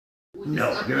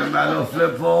No, give me my little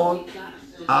flip phone.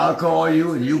 I'll call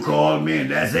you and you call me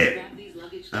and that's it.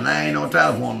 And I ain't no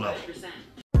telephone lover.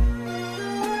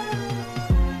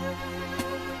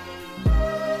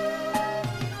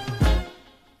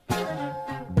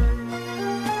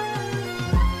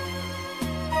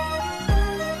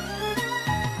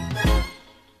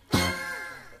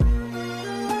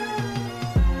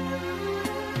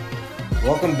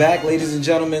 Welcome back, ladies and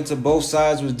gentlemen, to Both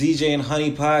Sides with DJ and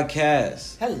Honey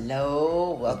podcast.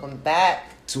 Hello, welcome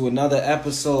back to another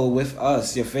episode with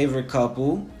us, your favorite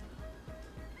couple.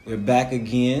 We're back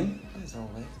again. As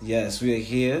always. Yes, we are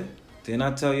here. Didn't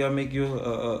I tell you I make you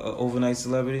a overnight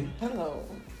celebrity? Hello.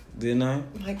 Didn't I?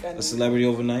 My God. A celebrity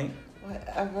overnight?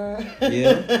 Whatever.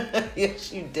 Yeah.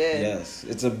 Yes, you did. Yes,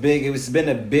 it's been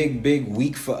a big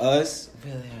week for us. It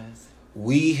really has.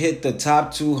 We hit the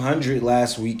top 200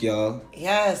 last week, y'all.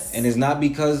 Yes. And it's not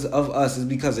because of us, it's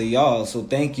because of y'all. So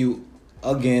thank you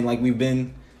again. Like, we've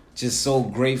been just so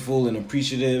grateful and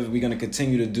appreciative. We're going to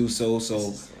continue to do so.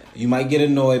 So you might get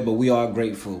annoyed, but we are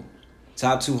grateful.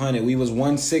 Top 200. We was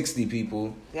 160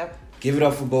 people. Yep. Give it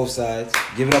up for both sides.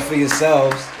 Give it up for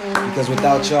yourselves. Mm-hmm. Because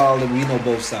without y'all, we know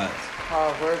both sides.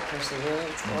 Hard work,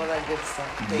 perseverance, all that good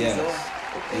stuff. Yes,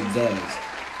 it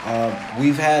does.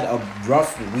 We've had a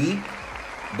rough week.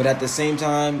 But at the same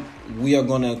time, we are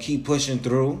going to keep pushing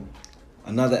through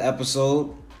another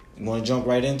episode. You want to jump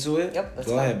right into it? Yep. Let's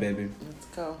go ahead, baby. Let's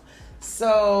go.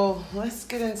 So, let's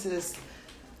get into this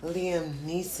Liam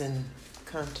Neeson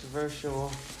controversial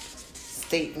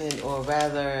statement, or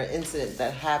rather incident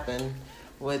that happened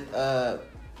with a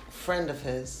friend of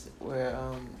his where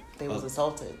they was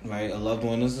assaulted. Right. A loved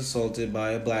one was assaulted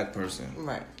by a black person.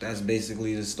 Right. That's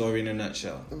basically the story in a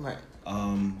nutshell. Right.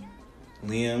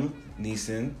 Liam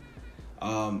Neeson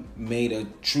made a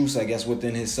truce, I guess,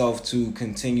 within himself to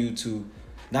to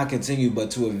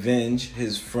avenge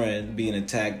his friend being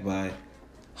attacked by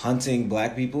hunting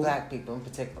black people. Black people in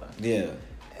particular. Yeah.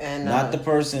 And not the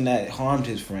person that harmed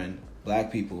his friend,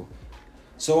 black people.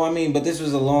 So, I mean, but this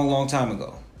was a long time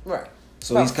ago. Right.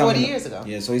 So about he's coming 40 years ago.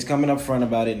 Yeah, so he's coming up front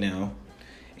about it now.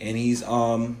 And he's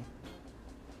talking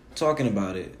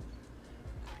about it.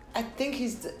 I think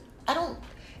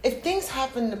if things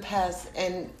happened in the past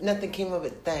and nothing came of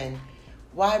it then,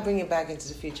 why bring it back into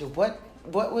the future? What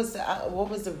was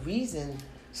the reason?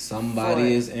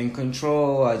 Somebody is in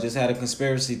control. I just had a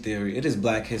conspiracy theory. It is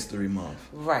Black History Month.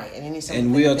 Right.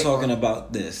 And we are talking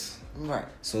about this. Right.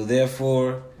 So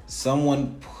therefore,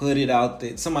 someone put it out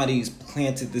there. Somebody's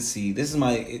planted the seed. This is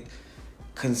my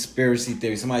conspiracy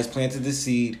theory. Somebody's planted the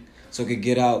seed so it could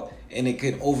get out and it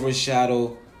could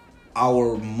overshadow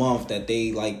our month that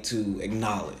they like to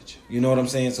acknowledge. You know what I'm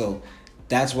saying? So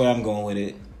that's where I'm going with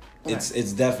it. Right.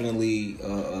 It's definitely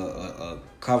a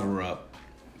cover up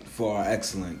for our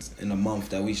excellence in a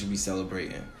month that we should be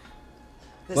celebrating.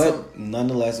 But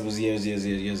nonetheless, it was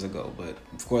years ago. But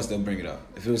of course, they'll bring it up.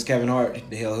 If it was Kevin Hart,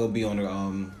 he'll be on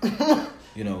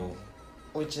the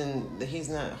which he's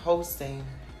not hosting.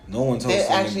 No one's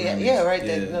hosting. Actually, yeah, right.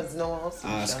 Yeah. There's no one hosting.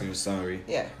 Oscars, sorry.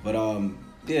 Yeah. But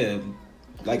yeah.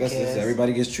 Like I said,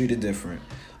 everybody gets treated different.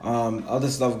 Other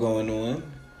stuff going on.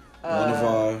 One of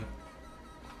our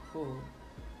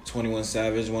 21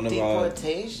 Savage. One of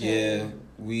Deportation.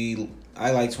 our I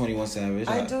like 21 Savage.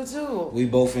 I do too. We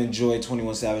both enjoy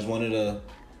 21 Savage. One of the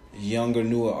younger,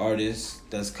 newer artists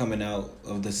that's coming out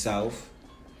of the South.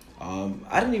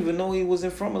 I didn't even know he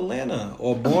wasn't from Atlanta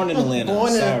or born in Atlanta.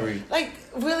 Sorry.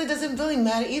 Really doesn't really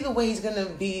matter. Either way, he's gonna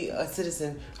be a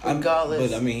citizen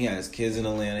regardless. But I mean, he has kids in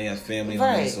Atlanta. He has family in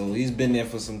Atlanta, so he's been there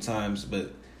for some times.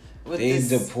 But they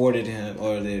deported him,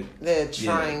 or they're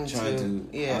trying to.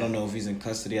 Yeah. I don't know if he's in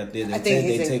custody out there. I think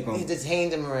he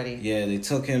detained him already. Yeah, they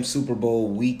took him Super Bowl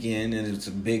weekend, and it's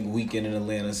a big weekend in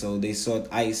Atlanta. So they sought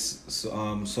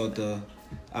the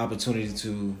opportunity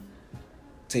to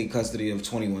take custody of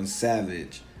 21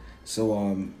 Savage.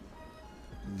 So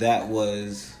that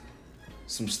was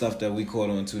some stuff that we caught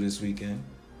on to this weekend.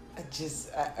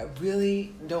 I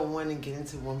really don't want to get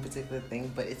into one particular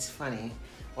thing, but it's funny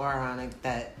or ironic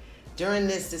that during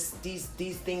these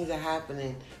things are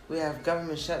happening. We have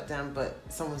government shutdown, but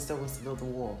someone still wants to build a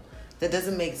wall. That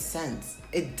doesn't make sense.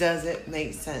 It doesn't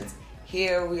make sense.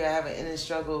 Here we are having inner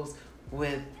struggles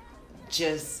with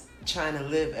just trying to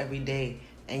live every day,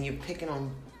 and you're picking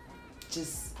on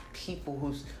just people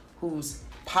who's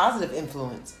positive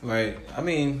influence. Right. I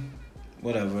mean,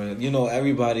 whatever.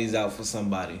 Everybody's out for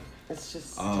somebody. It's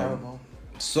just terrible.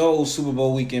 So Super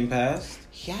Bowl weekend passed.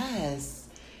 Yes.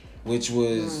 Which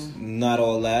was not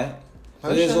all that.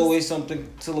 But there's always something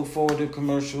to look forward to.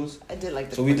 Commercials. I did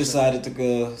like the So we decided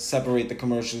to separate the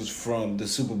commercials from the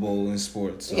Super Bowl in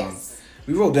sports. Yes.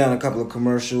 we wrote down a couple of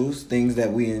commercials, things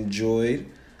that we enjoyed.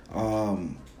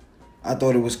 I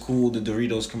thought it was cool, the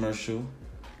Doritos commercial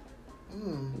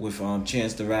with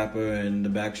Chance the Rapper and the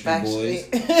Backstreet Boys.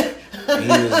 And he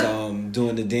was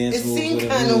doing the dance It moves. seemed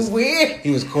kind of weird.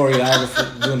 He was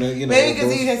choreographer doing the, you know. Maybe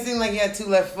because he had seemed like he had two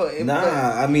left foot. Nah,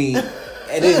 I mean,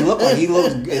 it didn't look like it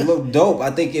looked dope.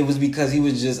 I think it was because he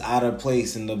was just out of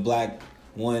place in the black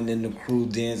one in the crew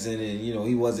dancing, and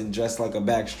he wasn't dressed like a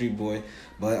Backstreet Boy.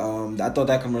 But I thought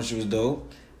that commercial was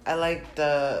dope. I like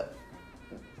the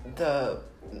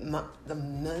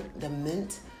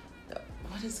mint.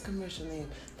 What is the commercial name?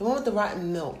 The one with the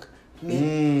rotten milk.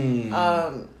 Mint.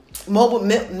 Mobile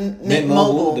Mint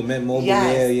Mobile. The Mint Mobile.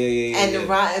 Yes. Yeah. And the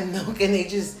rotten milk, and the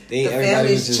everybody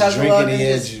family was just chug drinking along the and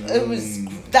edge.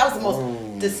 that was the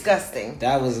most disgusting.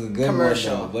 That was a good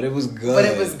commercial, one, though, but it was good.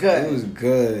 It was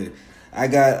good. I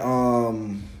got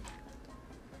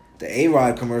the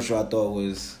A-Rod commercial. I thought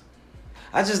was.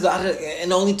 And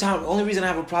the only reason I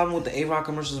have a problem with the A-Rod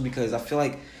commercials is because I feel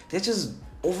like they're just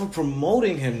over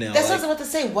promoting him now. That's what I was about to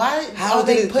say. Why are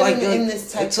they putting him in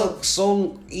this type of... It took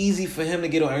so easy for him to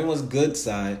get on everyone's good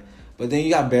side. But then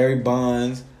you got Barry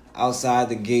Bonds outside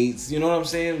the gates. You know what I'm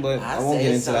saying? But I won't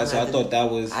get into that. So I thought that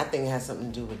was... I think it has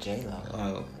something to do with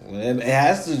J-Lo. It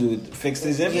has to do with fix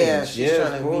his image. Yeah, she's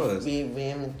trying of course. to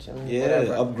re-image him. Yeah,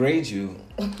 whatever. upgrade you.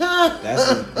 She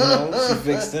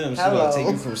fixed him. She about to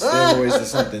take you from steroids to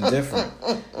something different.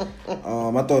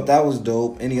 I thought that was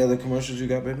dope. Any other commercials you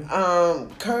got, baby?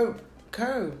 Curve.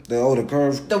 The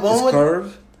Curve. The one with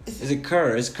Curve. Is it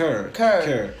Curve? It's Curve.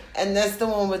 Curve. And that's the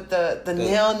one with the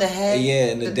nail in the head. Yeah,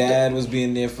 and the dad was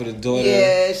being there for the daughter.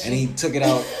 Yeah, and he took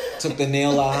the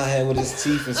nail out her head with his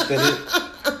teeth and spit it.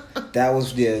 That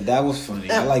was funny.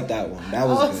 I like that one. That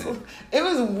was good. It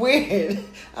was weird.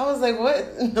 I was like, what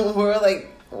in the world? Like,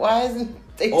 why isn't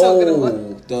they talking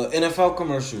about the NFL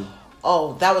commercial?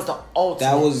 Oh, that was the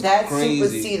ultimate. That crazy.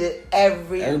 Superseded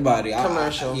everybody You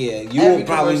commercial. will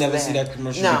probably never see that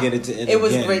commercial to get it to end. It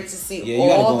was again. great to see you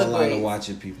all gotta the go greats. to watch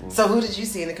it, people. So who did you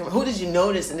see in the commercial? Who did you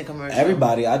notice in the commercial?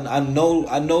 Everybody. I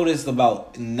noticed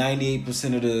about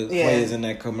 98% of the players in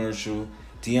that commercial.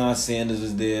 Deion Sanders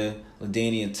was there.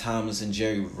 LaDainian Thomas and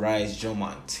Jerry Rice, Joe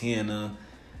Montana,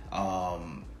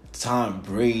 Tom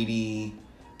Brady,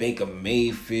 Baker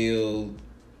Mayfield.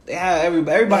 They had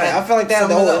everybody. I felt like they had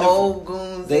the whole old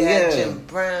goons. They had Jim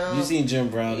Brown. You seen Jim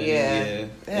Brown? Yeah.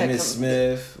 Emmitt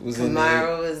Smith was in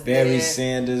there. Was Barry there.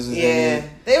 Sanders was in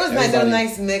there. It was nice. A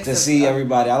nice mix to see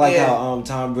everybody. I like how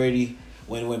Tom Brady.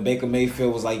 When Baker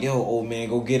Mayfield was like, yo, old man,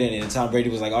 go get it. And Tom Brady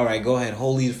was like, all right, go ahead,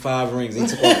 hold these 5 rings. He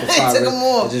took off the 5 rings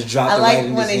and just dropped it right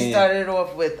in his hand. I like when they started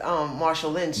off with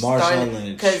Marshall Lynch.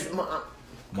 Because,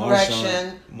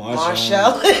 correction.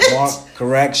 Marshall Lynch.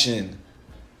 Correction.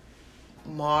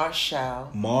 Marshawn.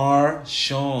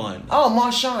 Oh,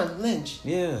 Marshawn Lynch.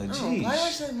 Yeah, geez. Why do I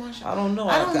say Marshawn? I don't know.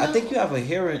 I think you have a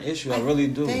hearing issue. I really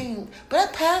do. But I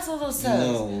passed all those tests.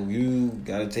 No, you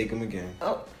got to take them again.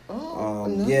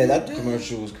 That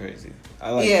commercial was crazy.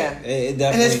 I like it. It definitely.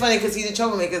 And it's funny because he's a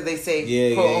troublemaker, they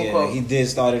say, quote unquote. He did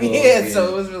start it off. Yeah, so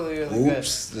it was really, really good. Oops,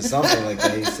 something like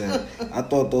that he said. I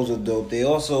thought those were dope. They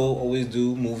also always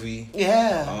do movie.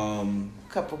 Yeah.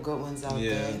 Couple good ones out there.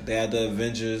 Yeah, they had the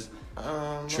Avengers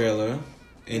trailer.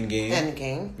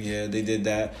 Endgame. Yeah, they did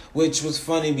that. Which was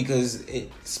funny because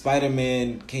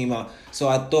Spider-Man came out. So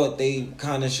I thought they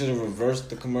kind of should have reversed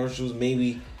the commercials.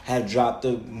 Maybe had dropped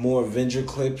the more Avenger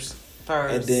clips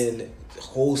first. And then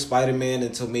hold Spider-Man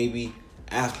until maybe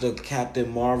after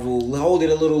Captain Marvel. Hold it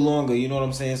a little longer, you know what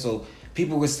I'm saying? So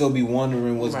people would still be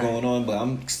wondering what's going on. But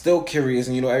I'm still curious.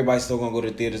 And everybody's still going to go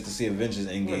to theaters to see Avengers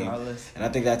Endgame. And I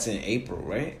think that's in April,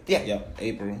 right? Yeah. Yep,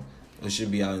 April. It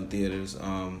should be out in theaters.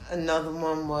 Another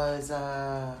one was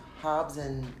Hobbs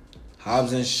and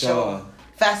Shaw.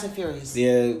 Fast and Furious.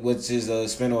 Yeah, which is a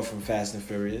spinoff from Fast and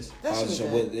Furious. That's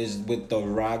with The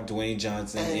Rock, Dwayne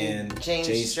Johnson, and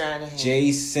Strahan.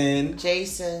 Jason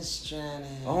Strahan.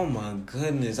 Oh my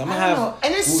goodness! And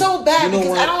it's so bad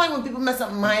because I don't like when people mess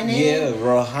up my name. Yeah,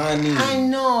 Rohani. I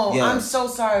know. Yes. I'm so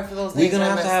sorry for those names. We're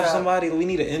gonna have to have somebody. We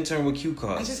need an intern with cue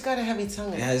cards. I just got a heavy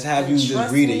tongue. Just have you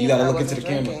just read it. You gotta look into the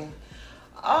camera.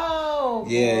 Oh.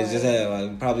 Yeah, just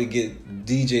have probably get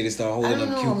DJ to start holding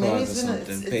up cue cards or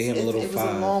something. Pay him a little $5. It was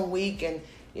a long week and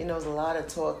it was a lot of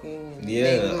talking. And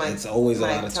it's always a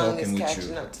lot of talking with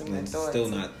you.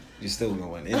 You're still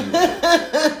going anyway.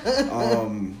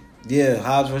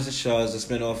 Hobbs vs. Shaw is a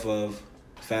spinoff of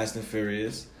Fast and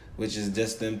Furious, which is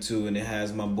just them two, and it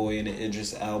has my boy in it,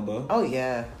 Idris Elba. Oh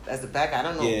yeah, as a bad guy. I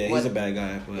don't know. Yeah, he's a bad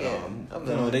guy,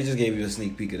 but they just gave you a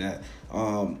sneak peek of that.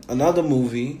 Another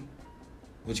movie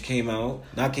which came out,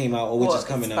 which is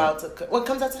coming out. What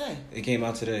comes out today? It came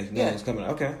out today. No, Yeah. it's coming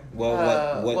out. Okay.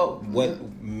 Well,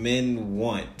 what men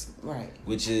want, right?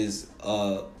 Which is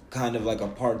kind of like a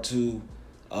part 2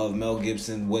 of Mel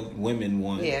Gibson, What Women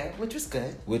Want. Yeah, which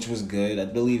was good. I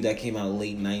believe that came out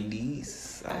late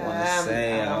 90s. I want to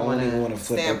say. I don't even want to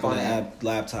flip up on the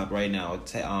laptop right now,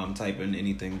 type in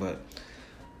anything, but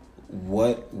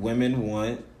What Women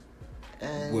Want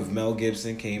with Mel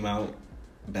Gibson came out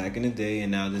back in the day,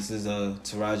 and now this is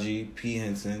Taraji P.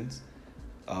 Henson's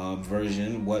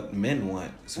version, What Men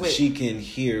Want, so she can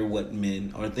hear what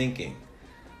men are thinking,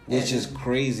 which is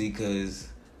crazy because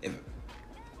if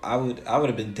I would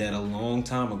have been dead a long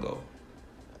time ago.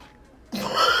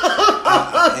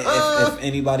 If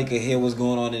anybody could hear what's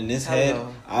going on in this head,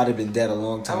 I'd have been dead a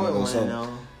long time ago. So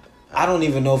I don't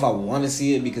even know if I want to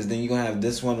see it, because then you're gonna have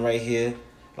this one right here,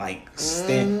 like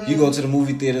you go to the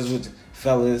movie theaters with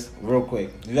fellas, real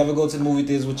quick. You ever go to the movie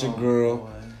theaters with your girl,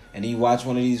 and you watch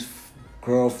one of these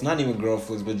not even girl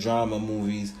flicks, but drama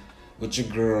movies with your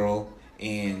girl,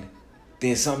 and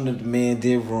there's something that the man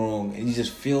did wrong, and you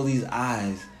just feel these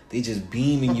eyes. They just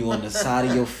beaming you on the side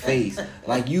of your face,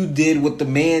 like you did what the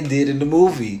man did in the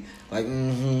movie. Like, Well,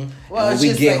 and when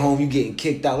we get home, you getting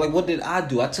kicked out. Like, what did I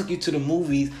do? I took you to the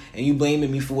movies, and you blaming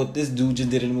me for what this dude just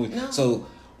did in the movie. No. So,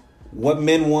 What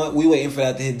Men Want, we waiting for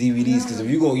that to hit DVDs. Because if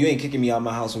you ain't kicking me out of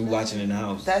my house when we watching in the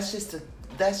house. That's just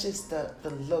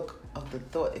the look of the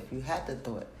thought. If you had the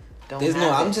thought.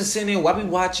 I'm just sitting there while we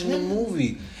watching the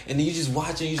movie, and then you just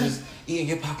watching, you just eating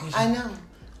your popcorn. I know.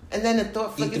 And then the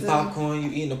thought flickers. Eat the popcorn. You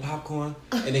eating the popcorn,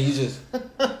 and then you just,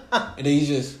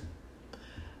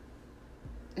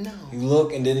 no. You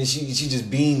look, and then she just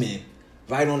beaming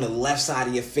right on the left side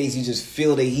of your face. You just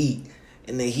feel the heat,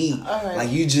 and the heat, right.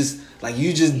 like you just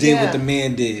did what the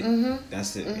man did. Mm-hmm.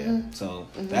 That's it. Mm-hmm. Yeah. So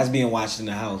that's being watched in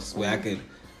the house where I could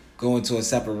go into a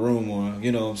separate room, or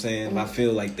you know what I'm saying. I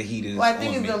feel like the heat is. Well, I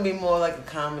think it's gonna be more like a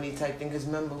comedy type thing. Because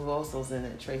remember who also's in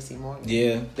it? Tracy Morgan.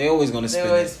 Yeah, they always gonna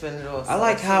spin it off. I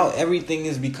like how everything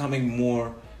is becoming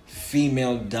more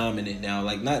female dominant now.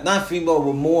 Like not female,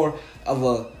 but more of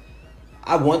a.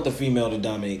 I want the female to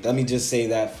dominate. Let me just say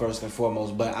that first and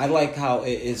foremost. But I like how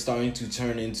it is starting to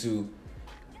turn into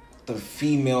the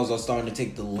females are starting to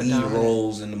take the lead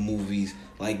roles in the movies.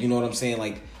 Like, you know what I'm saying?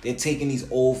 Like, they're taking these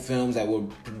old films that were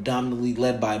predominantly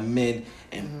led by men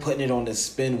and putting it on the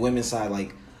spin women's side.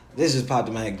 Like, this just popped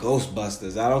in my head,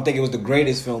 Ghostbusters. I don't think it was the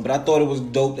greatest film, but I thought it was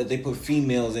dope that they put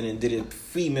females in it and did a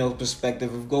female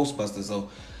perspective of Ghostbusters. So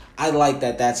I like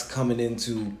that that's coming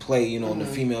into play, you know, and the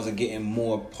females are getting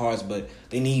more parts, but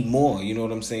they need more, you know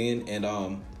what I'm saying?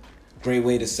 And great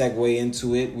way to segue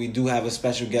into it. We do have a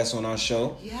special guest on our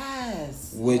show.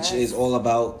 Yes. Which is all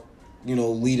about, you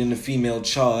know, leading the female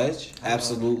charge. Hello.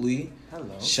 Absolutely.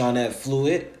 Hello. Shawnette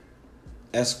Fluid,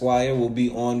 Esquire, will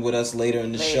be on with us later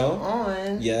in the show.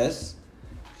 On. Yes.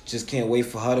 Just can't wait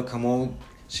for her to come on.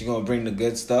 She's going to bring the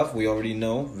good stuff. We already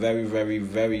know. Very, very,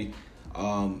 very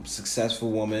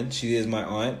successful woman. She is my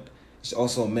aunt. She's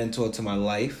also a mentor to my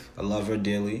life. I love her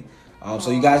dearly.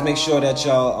 So you guys make sure that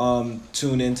y'all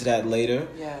tune into that later.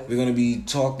 Yes. We're going to be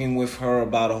talking with her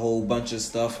about a whole bunch of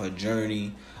stuff, her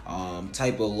journey,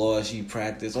 type of law she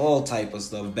practiced, all type of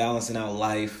stuff, balancing out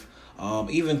life,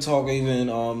 even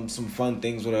some fun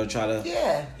things with her, try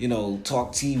to, you know,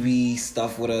 talk TV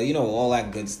stuff with her, you know, all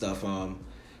that good stuff.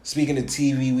 Speaking of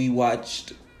TV, we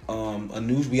watched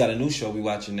we got a new show we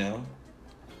watching now.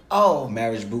 Oh,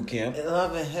 Marriage Boot Camp.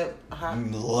 Love and Hip Hop.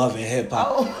 Love and Hip Hop.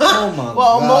 Oh my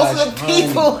well, gosh, most of the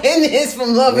people in this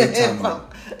from Love and Hip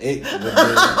Hop.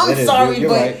 I'm sorry, but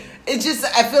right. It just,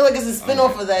 I feel like it's a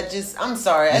spinoff of that. I'm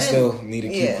sorry. I still need a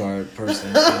cue card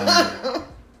person.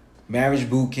 Marriage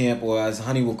Boot Camp, or as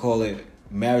Honey will call it,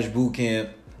 Marriage Boot Camp,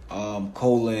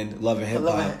 colon, Love and Hip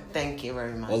Hop. Thank you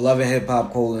very much. Or Love and Hip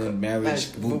Hop, colon,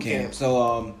 Marriage Boot Camp.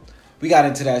 So, we got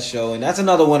into that show, and that's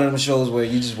another one of them shows where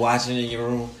you just watching in your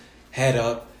room, head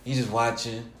up, you just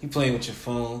watching, you playing with your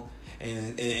phone,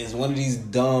 and it's one of these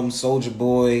dumb Soulja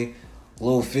Boy,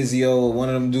 Lil Physio, or one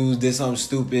of them dudes did something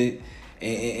stupid,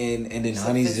 and then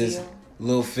Honey's just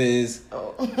Lil Fizz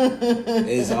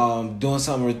is doing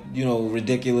something, you know,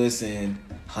 ridiculous, and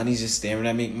Honey's just staring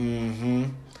at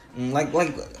me. Like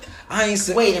I ain't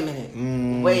say. Wait a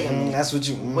minute. Wait a minute. That's what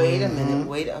you. Wait a minute.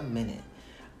 Wait a minute.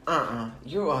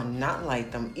 You are not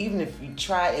like them. Even if you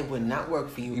try, it would not work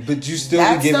for you. But you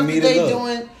still be giving me the look.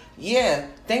 Doing, yeah.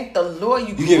 Thank the Lord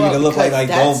you give me the look like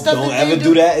don't ever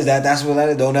do that. Is that's what that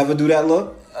is? Don't ever do that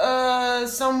look.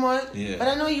 Somewhat. Yeah. But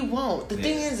I know you won't. The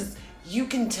thing is, You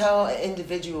can tell an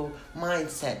individual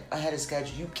mindset ahead of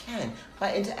schedule. You can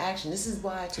by interaction. This is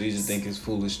why. So you just think it's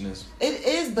foolishness? It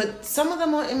is, but some of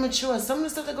them are immature. Some of the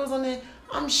stuff that goes on there,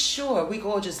 I'm sure we can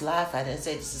all just laugh at it and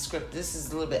say this is script. This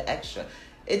is a little bit extra.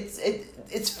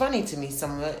 It's funny to me,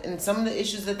 some of it, and some of the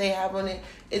issues that they have on it.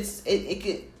 It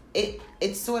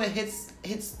sort of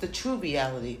hits the true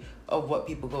reality of what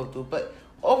people go through. But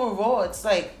overall, it's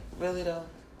like, really though.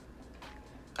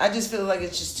 I just feel like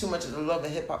it's just too much of the Love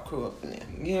and Hip Hop crew up in there.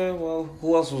 Yeah, well,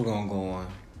 who else was gonna go on?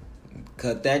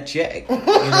 Cut that check. You know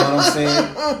what I'm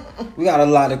saying? We got a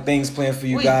lot of things planned for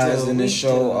you guys in this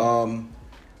show.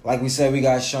 Like we said, we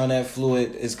got Shawnette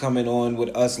Fluid is coming on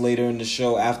with us later in the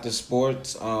show after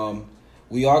sports.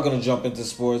 We are gonna jump into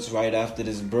sports right after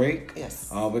this break. Yes.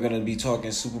 We're gonna be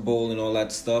talking Super Bowl and all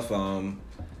that stuff.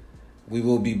 We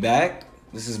will be back.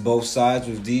 This is Both Sides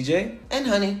with DJ and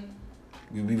Honey.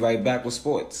 We'll be right back with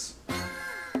sports.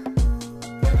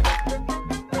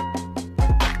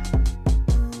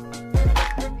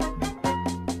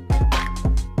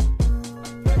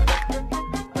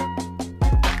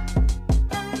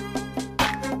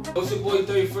 It's your boy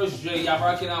 31st Dre. Y'all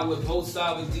rocking out with Both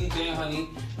Sides with DJ and Honey.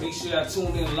 Make sure y'all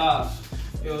tune in live.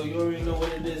 Yo, you already know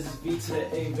what it is. It's B to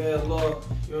the A, Bad Law.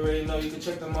 You already know. You can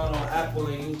check them out on Apple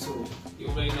and YouTube. You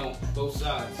already know. Both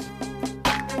Sides.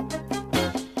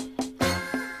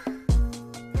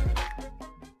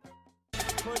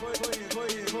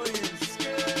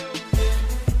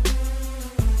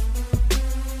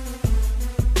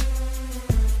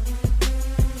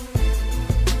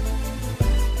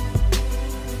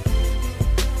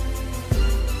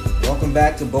 Welcome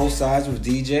back to Both Sides with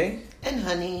DJ and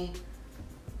Honey.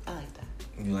 I like that.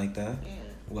 You like that? Yeah.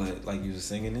 What, like you was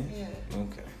singing it? Yeah.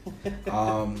 Okay.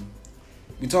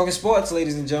 We talking sports,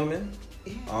 ladies and gentlemen.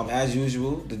 Yeah. As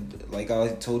usual, like I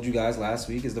told you guys last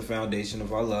week, is the foundation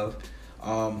of our love.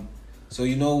 So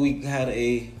we had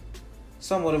a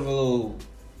somewhat of a little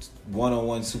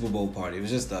one-on-one Super Bowl party. It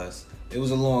was just us. It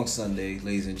was a long Sunday,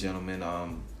 ladies and gentlemen.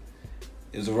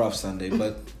 It was a rough Sunday,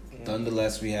 but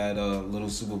nonetheless, we had a little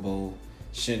Super Bowl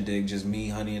shindig, just me,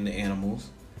 Honey, and the animals.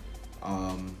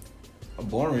 A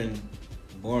boring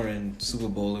Super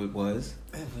Bowl it was.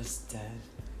 It was dead.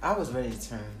 I was ready to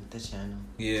turn the channel.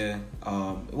 Yeah.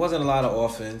 It wasn't a lot of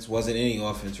offense. Wasn't any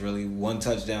offense, really. One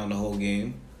touchdown the whole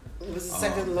game. It was the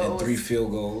second lowest. And 3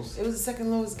 field goals. It was the second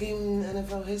lowest game in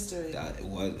NFL history. I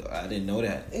didn't know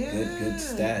that. Yeah. Good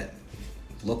stat.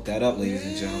 Look that up, ladies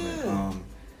and gentlemen.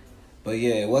 But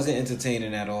yeah, it wasn't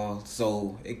entertaining at all.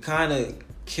 So it kind of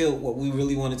killed what we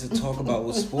really wanted to talk about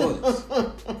with sports.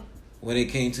 When it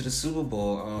came to the Super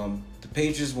Bowl, the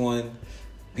Patriots won,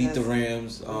 beat the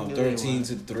Rams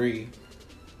 13-3.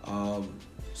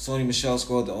 Sony Michel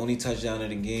scored the only touchdown of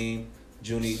the game.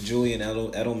 Julian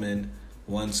Edelman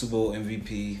won Super Bowl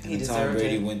MVP. And Tom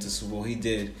Brady went to Super Bowl. He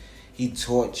did. He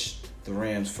torched the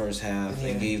Rams first half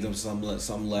and gave them some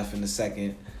left in the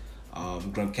second.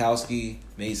 Gronkowski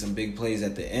made some big plays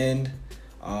at the end.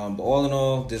 But all in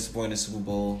all, disappointing Super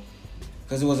Bowl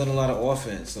because there wasn't a lot of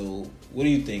offense. So what do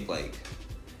you think? Like,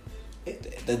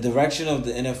 the direction of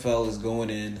the NFL is going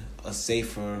in a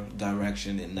safer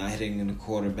direction and not hitting the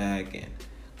quarterback and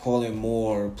calling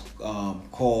more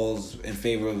calls in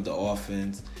favor of the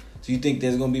offense. Do you think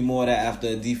there's going to be more of that after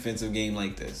a defensive game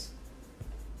like this?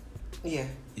 Yeah.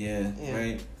 Yeah,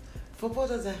 right? Football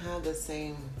doesn't have the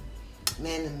same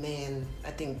man-to-man,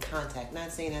 I think, contact.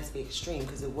 Not saying it has to be extreme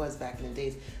because it was back in the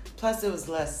days. Plus, it was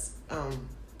less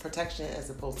protection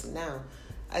as opposed to now.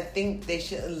 I think they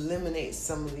should eliminate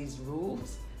some of these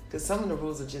rules because some of the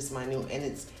rules are just minute and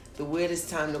it's the weirdest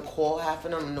time to call half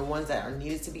of them, and the ones that are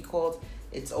needed to be called,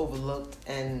 it's overlooked,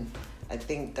 and I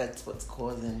think that's what's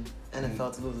causing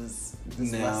NFL to lose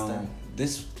this luster.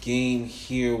 This game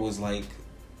here was like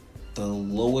the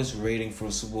lowest rating for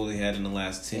a Super Bowl they had in the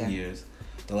last 10 years.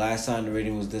 The last time the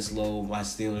rating was this low, my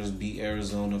Steelers beat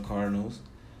Arizona Cardinals.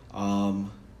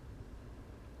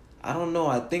 I don't know.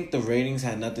 I think the ratings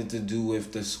had nothing to do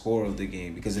with the score of the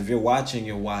game. Because if you're watching,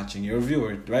 you're watching. You're a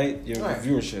viewer, right? You're a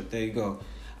viewership. There you go.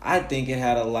 I think it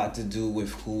had a lot to do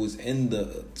with who was in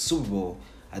the Super Bowl.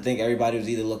 I think everybody was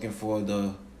either looking for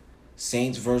the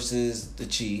Saints versus the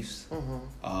Chiefs,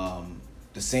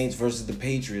 the Saints versus the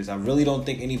Patriots. I really don't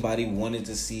think anybody wanted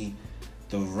to see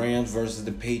the Rams versus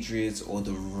the Patriots or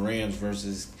the Rams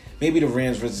versus... Maybe the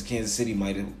Rams versus Kansas City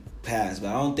might have passed, but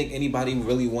I don't think anybody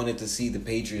really wanted to see the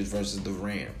Patriots versus the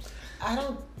Rams. I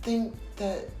don't think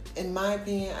that, in my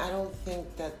opinion, I don't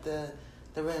think that the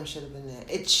Rams should have been there.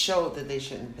 It showed that they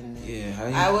shouldn't have been there.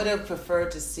 Yeah, I would have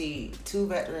preferred to see two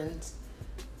veterans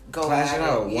go clash at it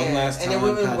out it. one last time. And it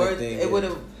would have been worth. It would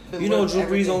have been You know, worth Drew Brees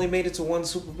everything. only made it to one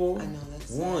Super Bowl. I know,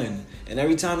 that's one, sad. and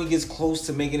every time he gets close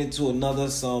to making it to another,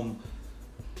 some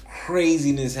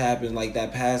craziness happens, like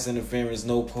that pass interference,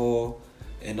 no call,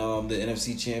 and the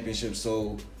NFC Championship.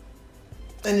 So,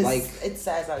 And it's, like- it's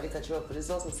sad, sorry to cut you off, but it's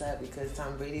also sad because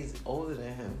Tom Brady's older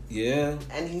than him. yeah,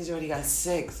 And he's already got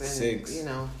 6. And, 6. you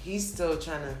know, he's still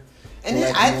trying to... And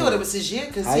Collect I more. thought it was his year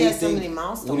because How he you has so think- many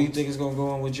milestones. what do you think is gonna go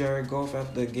on with Jared Goff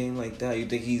after a game like that? You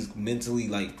think he's mentally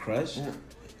like crushed?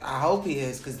 I hope he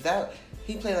is because that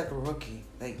he played like a rookie.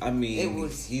 Like I mean, it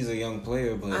was. he's a young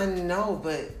player, but I know,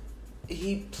 but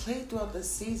he played throughout the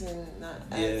season, not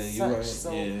yeah, as you're such. right.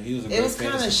 So Yeah, he was a it great was kind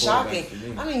of fantasy shocking. quarterback for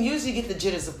me. I mean, usually you get the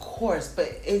jitters, of course, but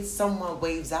it somewhat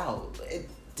waves out. It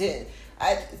did.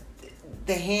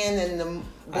 The hand and the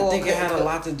ball. I think it had a couldn't-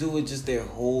 lot to do with just their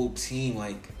whole team.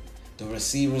 Like the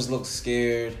receivers looked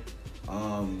scared.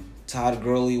 Todd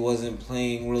Gurley wasn't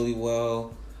playing really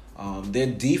well. Their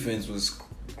defense was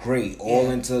great all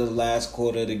Yeah. into the last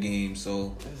quarter of the game.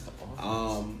 So, It was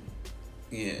awful.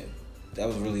 yeah, that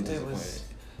was really It disappointing. was-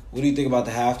 What do you think about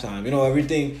the halftime? You know,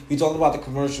 everything we talked about the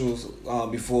commercials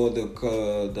before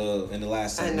the in the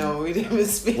last I segment. know we didn't even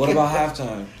speak. What about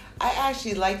halftime? I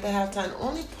actually liked the halftime. The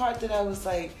only part that I was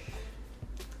like,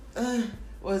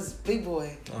 was Big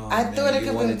Boy. Oh, I man, thought it you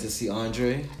could wanted be. to see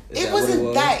Andre. Is It that what wasn't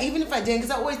was? that. Even if I didn't,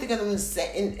 because I always think of them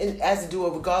as a duo,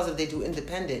 regardless if they do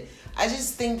independent. I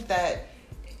just think that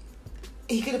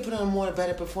he could have put on a more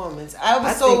better performance. I was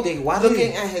I so think why did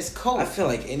looking he- at his coach. I feel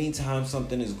like anytime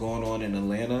something is going on in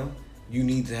Atlanta, you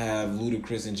need to have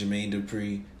Ludacris and Jermaine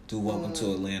Dupri do Welcome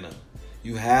to Atlanta.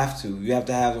 You have to. You have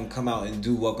to have them come out and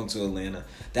do Welcome to Atlanta.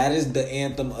 That is the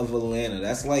anthem of Atlanta.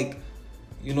 That's like,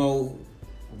 you know,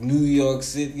 New York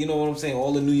City. You know what I'm saying?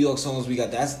 All the New York songs we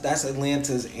got. That's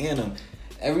Atlanta's anthem.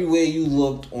 Everywhere you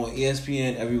looked on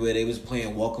ESPN, everywhere they was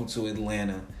playing Welcome to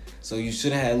Atlanta. So you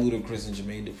should have had Ludacris and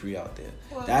Jermaine Dupri out there.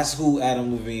 Well- That's who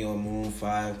Adam Levine on Maroon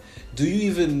 5. Do you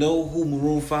even know who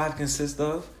Maroon 5 consists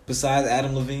of besides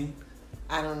Adam Levine?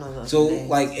 I don't know those So, names.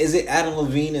 like, is it Adam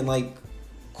Levine and, like,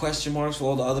 question marks for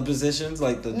all the other positions?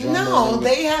 Like the drummer? No, and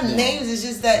they have No. names. It's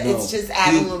just that No. it's just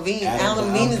Adam He- Levine. Adam- Adam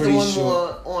I'm Levine is the pretty one sure-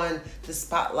 more on the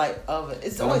spotlight of it.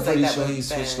 It's But always I'm like pretty that. sure with he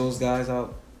switched bands. those guys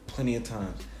out plenty of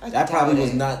times. I That probably doubt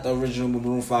was it. not the original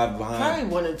Maroon 5 behind. Probably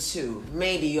one or two,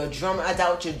 maybe your drummer. I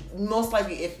doubt you. Most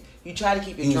likely, if you try to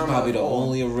keep your He was drummer, probably the on.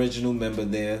 only original member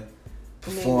there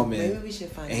performing. Maybe we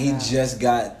should find and he out. just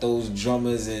got those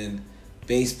drummers and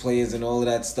bass players and all of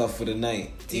that stuff for the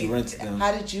night. He rented them.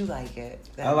 How did you like it?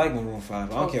 I like Maroon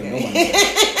 5. I don't care what Okay. nobody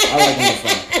says. I like Maroon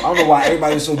 5. I don't know why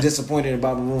everybody was so disappointed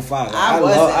about Maroon 5. Like, I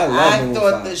wasn't. love Maroon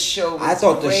thought 5. the show was I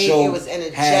thought the great. show It was had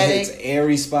energetic. its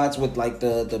airy spots with like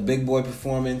the Big Boy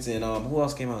performance and who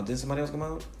else came out? Did somebody else come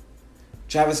out?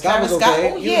 Travis Scott Travis was Scott?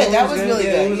 okay. Oh, You yeah, know, that he was really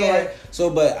good, he was yeah. alright. So,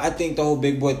 but I think the whole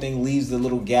Big Boy thing leaves the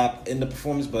little gap in the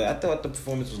performance. But I thought the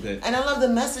performance was good. And I love the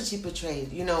message he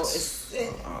portrayed. You know,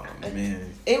 Oh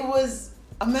man. it was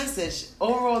a message.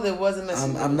 Overall, there was a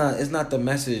message. I'm not. It's not the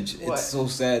message. What? It's so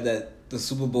sad that the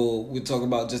Super Bowl. We talk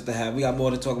about just the half. We got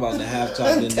more to talk about in the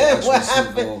halftime than the Then actual what Super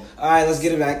happened? Bowl. All right, let's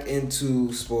get it back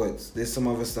into sports. There's some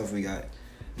other stuff we got.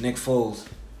 Nick Foles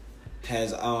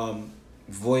has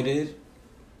voided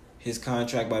his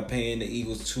contract by paying the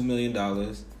Eagles $2 million,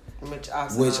 which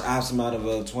opts him out of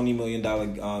a $20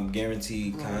 million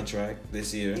guaranteed contract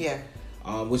this year. Yeah.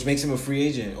 Which makes him a free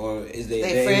agent, or is They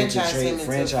they're able to franchise trade him into a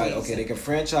franchise? free Okay, agent. they can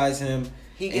franchise him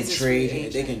He and gets his trade free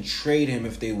him. They agent. can trade him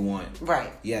if they want.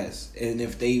 Right. Yes, and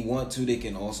if they want to, they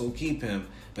can also keep him.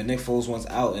 But Nick Foles wants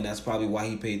out, and that's probably why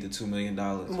he paid the $2 million.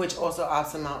 Which also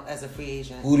opts him out as a free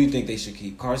agent. Who do you think they should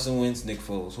keep? Carson Wentz, Nick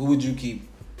Foles. Who would you keep?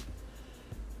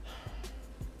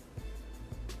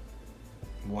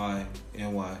 Why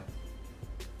and why?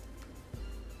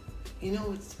 You know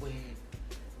what's weird?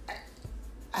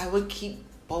 I would keep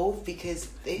both because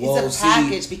it's Well, a see,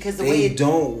 package. Because the they way it,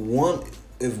 don't want.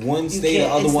 If one you stay, the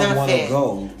can't- other it's one not want to fair.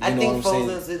 go. You I know think what I'm saying?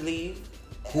 Foles would leave.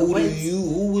 Who Wentz-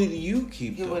 would you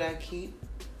keep? Who though? would I keep?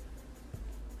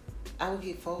 I would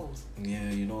keep Foles. Yeah,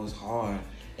 you know it's hard.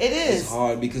 It is. It's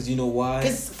hard because you know why?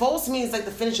 Because Foles to me is like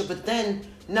the finisher, but then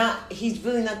he's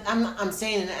really not. I'm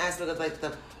saying in the aspect of like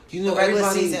the, You know, the regular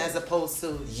everybody- season as opposed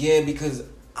to Yeah, because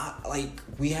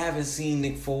we haven't seen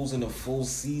Nick Foles in a full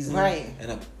season Right. in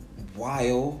a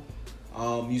while.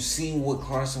 You've seen what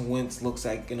Carson Wentz looks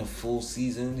like in a full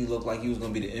season. He looked like he was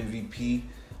going to be the MVP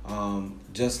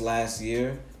just last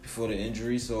year before the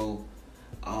injury. So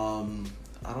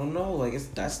I don't know. Like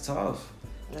that's tough.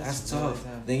 That's really tough.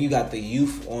 Then you got the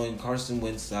youth on Carson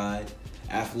Wentz's side,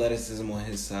 athleticism on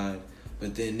his side,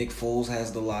 but then Nick Foles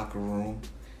has the locker room.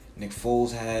 Nick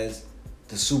Foles has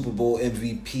the Super Bowl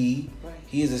MVP. Right.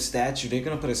 He is a statue. They're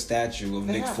gonna put a statue of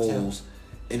They Nick have to. Foles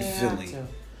in They have Philly. to.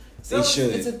 They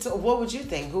should. What would you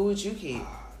think? Who would you keep?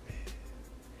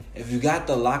 If you got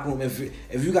the locker room, if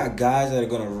you got guys that are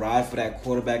gonna ride for that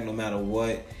quarterback no matter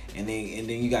what, and then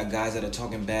you got guys that are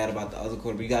talking bad about the other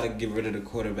quarterback, you got to get rid of the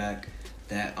quarterback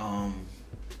that Oh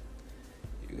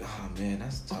man,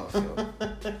 that's tough, yo.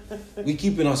 We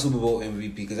keeping our Super Bowl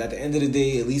MVP because at the end of the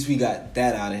day, at least we got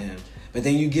that out of him. But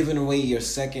then you giving away your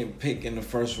second pick in the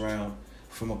first round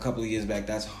from a couple of years back.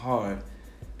 That's hard.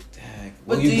 Dang.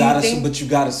 Well, But you got think- you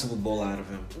got a Super Bowl out of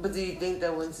him. But do you think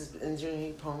that once his injury,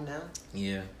 he prone down?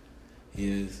 Yeah,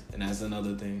 he is, and that's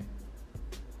another thing.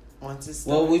 Once it's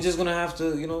Well, started? we're just gonna have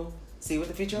to, See what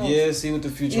the future holds. yeah, see what the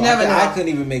future. You never know. I couldn't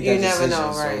even make that You never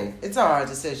decision. know, right? It's a hard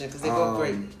decision because they both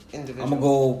great I'm individuals. gonna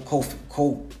go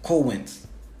Cole wins.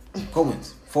 Cole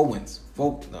wins. Four wins.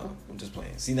 No, I'm just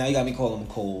playing. See, now you got me calling him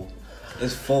Cole.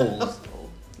 It's Foles.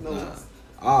 No. Nah.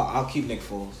 I'll keep Nick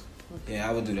Foles. Yeah,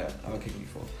 I would do that. I would keep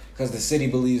Nick Foles because the city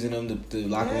believes in him, the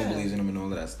locker room Yeah. believes in him, and all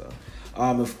of that stuff.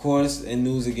 Of course, in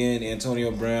news again,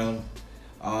 Antonio Brown,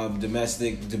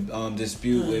 domestic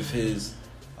dispute with his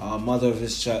mother of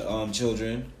his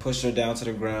children, pushed her down to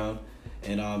the ground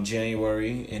in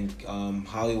January in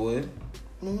Hollywood.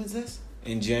 When was this?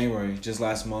 In January, just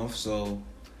last month. So,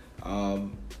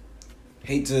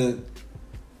 hate to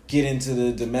get into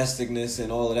the domesticness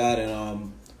and all of that,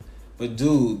 and but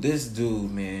this dude,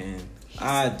 man,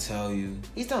 I tell you,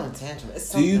 He's throwing a tantrum. It's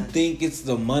do something. you think it's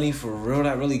the money for real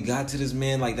that really got to this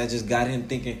man? Like that just got him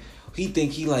thinking. He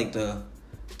think he like the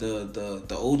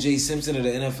O.J. Simpson of the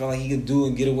NFL, like he could do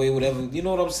and get away with whatever. You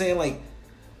know what I'm saying? Like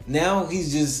now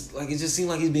he's just like it just seemed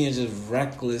like he's being just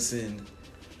reckless and.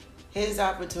 His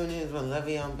opportunities when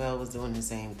Le'Veon Bell was doing the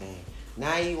same thing.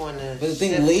 Now you want to. But the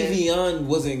thing, Le'Veon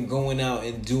wasn't going out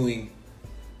and doing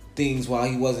things while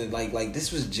he wasn't like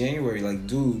this was January. Like,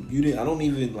 dude, you didn't. I don't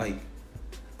even like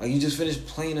you just finished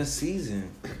playing a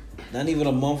season. Not even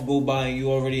a month go by and you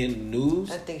already in the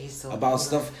news I think he's so about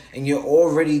stuff, and you're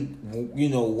already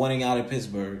wanting out of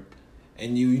Pittsburgh,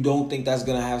 and you don't think that's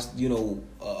gonna have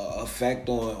effect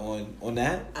on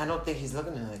that. I don't think he's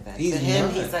looking at it like that. He's to him,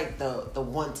 not. he's like the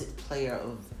wanted player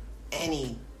of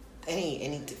any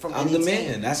from I'm any the team.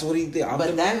 man. That's what he did. I'm But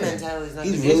the that man. mentality's not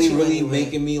He's gonna get really, you really anywhere.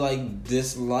 making me like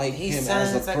dislike He him as sounds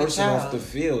a like a person off child. the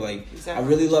field. Like Exactly. I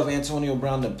really love Antonio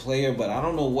Brown, the player, but I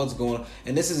don't know what's going on.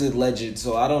 And this is alleged,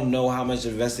 so I don't know how much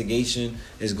investigation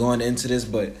is going into this.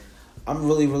 But I'm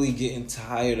really, really getting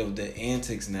tired of the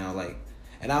antics now. Like,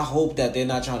 and I hope that they're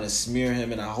not trying to smear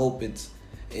him, and I hope it's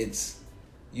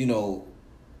I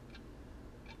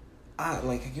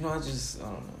don't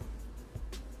know.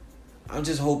 I'm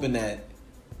just hoping that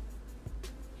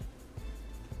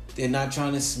they're not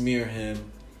trying to smear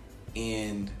him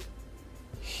and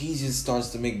he just starts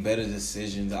to make better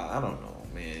decisions. I don't know,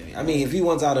 man. I mean, if he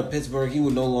wants out of Pittsburgh, he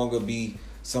would no longer be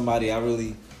somebody I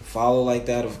really follow like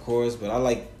that, of course, but I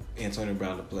like Antonio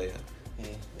Brown, the player. Yeah,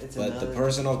 it's But the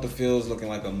person off the field is looking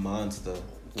like a monster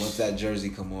once that jersey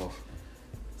come off.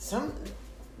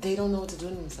 They don't know what to do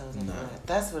to themselves. Nah.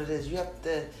 That's what it is.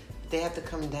 They have to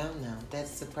come down now. They have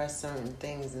to suppress certain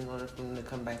things in order for them to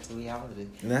come back to reality.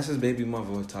 And that's his baby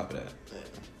mother on top of that.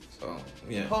 So,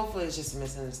 yeah. Hopefully it's just a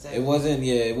misunderstanding.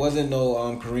 It wasn't no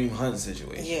Kareem Hunt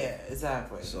situation. Yeah,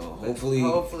 exactly. So But hopefully,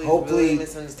 it's really a if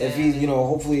misunderstanding. he's,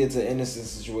 hopefully it's an innocent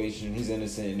situation. He's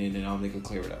innocent, and then they can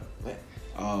clear it up.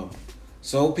 Yeah.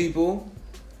 So people,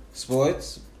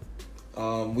 sports.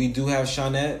 We do have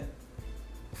Shawnette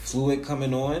Fluid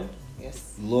coming on.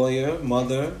 Yes. Lawyer,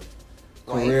 mother,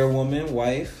 Wife. career woman,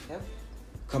 wife. Yep.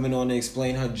 Coming on to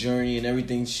explain her journey and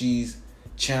everything she's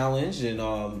challenged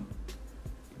and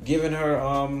giving her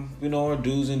her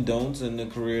do's and don'ts in the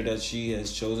career that she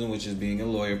has chosen, which is being a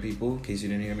lawyer, people, in case you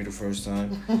didn't hear me the first time.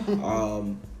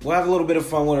 We'll have a little bit of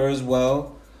fun with her as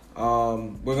well.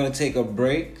 We're gonna take a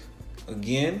break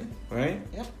again, right?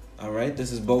 Yep. All right,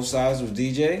 this is Both Sides with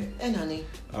DJ. And honey.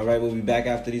 All right, we'll be back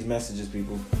after these messages,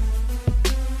 people.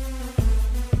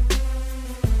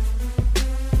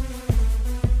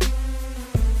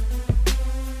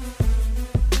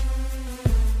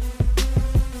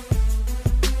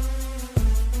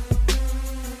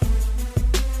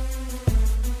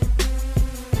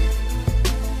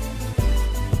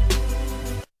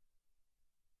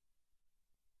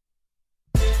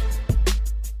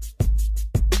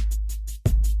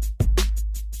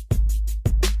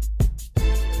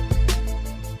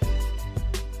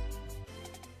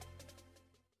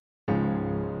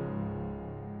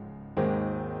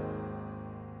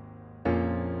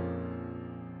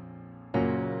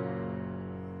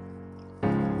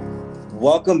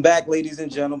 Welcome back, ladies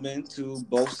and gentlemen, to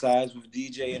Both Sides with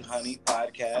DJ and Honey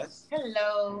podcast.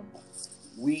 Hello.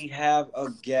 We have a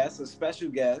special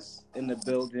guest in the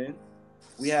building.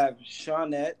 We have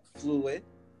Shawnette Fluid,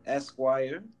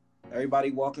 Esquire. Everybody,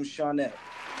 welcome Shawnette.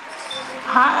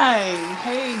 Hi.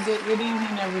 Hey, good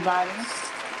evening, everybody.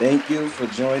 Thank you for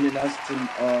joining us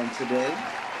today.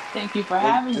 Thank you for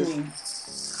having me.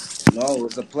 No,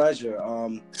 it's a pleasure.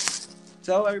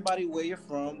 Tell everybody where you're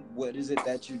from. What is it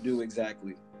that you do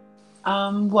exactly?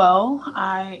 Well,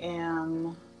 I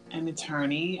am an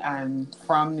attorney. I'm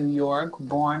from New York,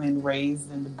 born and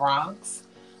raised in the Bronx.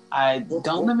 I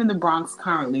don't live in the Bronx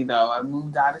currently, though. I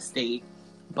moved out of state,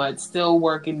 but still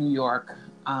work in New York,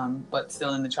 but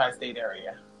still in the tri-state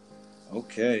area.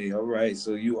 Okay, all right.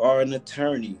 So you are an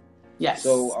attorney. Yes.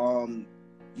 So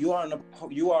you are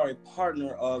a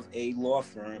partner of a law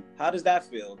firm. How does that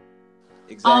feel?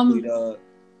 Exactly, the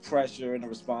pressure and the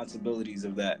responsibilities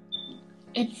of that.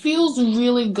 It feels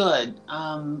really good.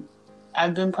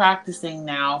 I've been practicing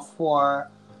now for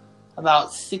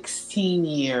about 16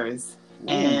 years.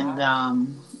 And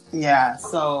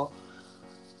so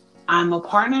I'm a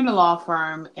partner in a law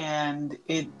firm, and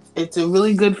it's a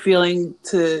really good feeling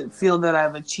to feel that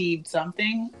I've achieved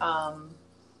something.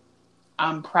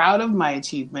 I'm proud of my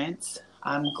achievements.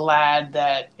 I'm glad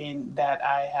that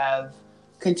I have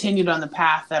continued on the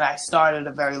path that I started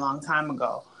a very long time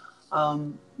ago.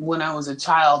 When I was a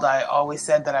child, I always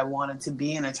said that I wanted to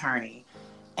be an attorney,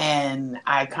 and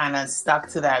I kind of stuck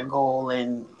to that goal,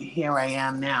 and here I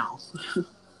am now.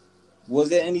 Was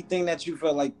there anything that you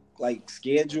felt like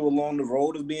scared you along the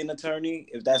road of being an attorney?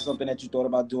 If that's something that you thought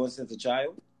about doing since a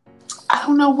child? I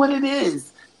don't know what it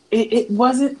is. It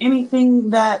wasn't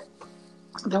anything that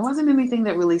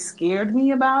really scared me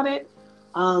about it.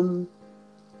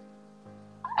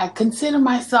 I consider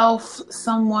myself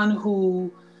someone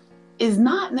who is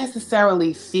not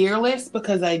necessarily fearless,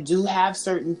 because I do have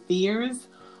certain fears,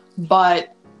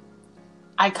 but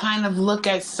I kind of look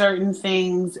at certain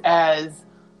things as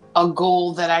a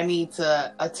goal that I need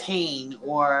to attain,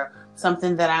 or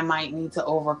something that I might need to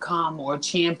overcome or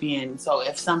champion. So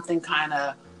if something kind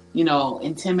of,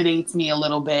 intimidates me a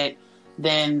little bit,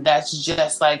 then that's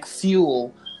just like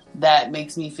fuel that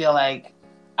makes me feel like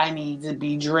I need to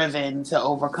be driven to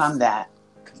overcome that.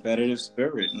 Competitive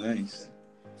spirit, nice.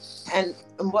 And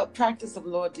what practice of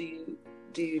law do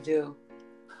you do?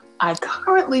 I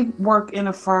currently work in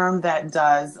a firm that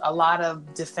does a lot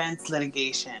of defense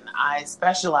litigation. I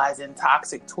specialize in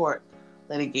toxic tort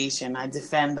litigation. I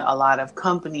defend a lot of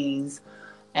companies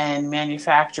and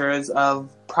manufacturers of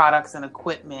products and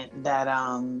equipment that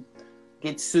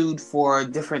get sued for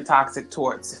different toxic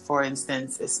torts. For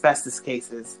instance, asbestos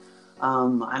cases.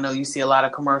 I know you see a lot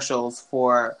of commercials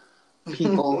for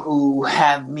people who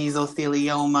have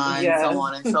mesothelioma and so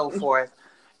on and so forth.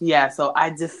 Yeah, so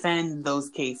I defend those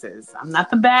cases. I'm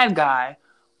not the bad guy,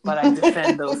 but I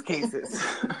defend those cases.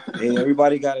 Hey,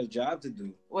 everybody got a job to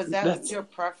do. Was that your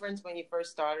preference when you first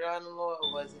started on the law,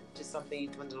 or was it just something you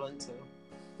dwindled into?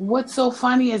 What's so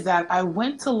funny is that I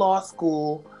went to law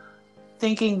school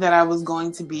thinking that I was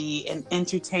going to be an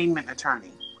entertainment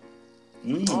attorney.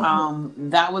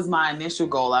 That was my initial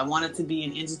goal. I wanted to be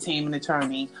an entertainment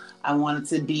attorney. I wanted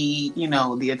to be,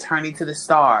 the attorney to the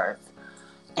stars.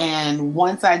 And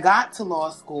once I got to law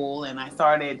school and I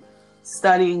started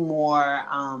studying more,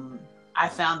 I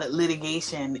found that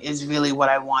litigation is really what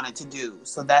I wanted to do.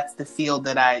 So that's the field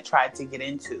that I tried to get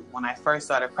into. When I first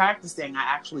started practicing, I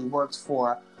actually worked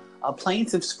for a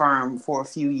plaintiff's firm for a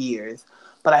few years,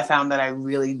 but I found that I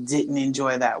really didn't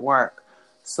enjoy that work.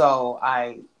 So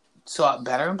I sought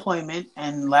better employment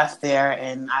and left there,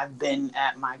 and I've been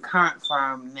at my current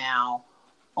firm now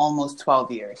almost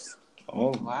 12 years.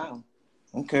 Oh, wow.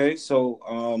 Okay, so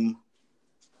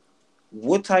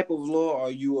what type of law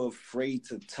are you afraid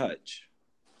to touch?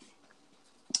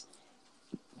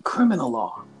 Criminal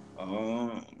law.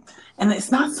 Oh. And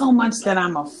it's not so much that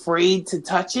I'm afraid to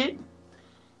touch it.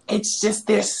 It's just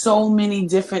there's so many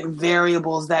different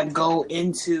variables that go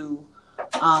into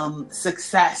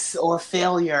success or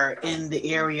failure in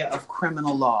the area of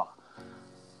criminal law.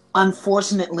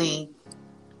 Unfortunately,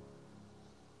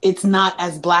 it's not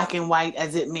as black and white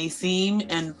as it may seem.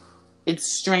 And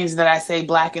it's strange that I say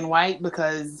black and white,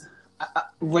 because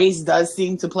race does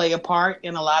seem to play a part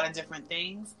in a lot of different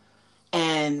things.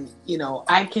 And,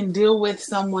 I can deal with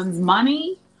someone's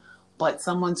money, but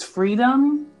someone's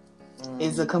freedom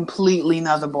is a completely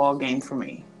another ball game for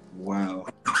me. Wow.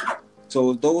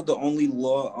 So those are the only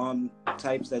law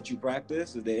types that you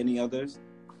practice? Are there any others?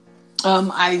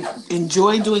 I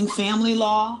enjoy doing family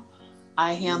law.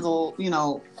 I handle,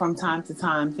 from time to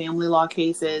time, family law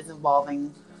cases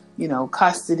involving,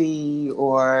 custody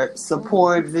or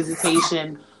support,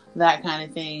 visitation, that kind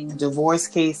of thing. Divorce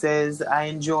cases. I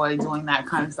enjoy doing that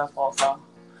kind of stuff also.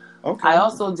 Okay. I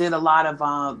also did a lot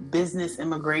of business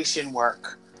immigration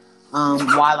work.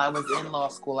 While I was in law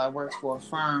school, I worked for a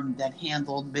firm that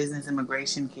handled business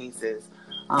immigration cases.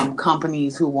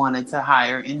 Companies who wanted to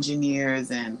hire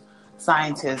engineers and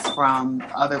scientists from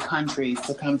other countries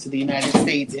to come to the United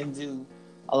States and do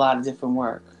a lot of different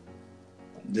work.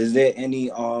 Is there any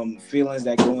feelings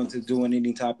that go into doing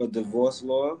any type of divorce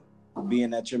law, being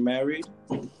that you're married?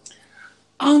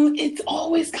 It's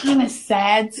always kind of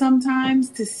sad sometimes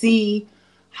to see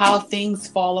how things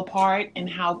fall apart and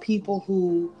how people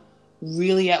who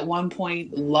really at one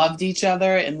point loved each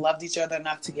other enough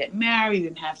to get married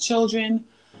and have children,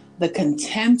 the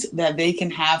contempt that they can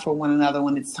have for one another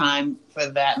when it's time for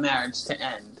that marriage to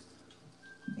end.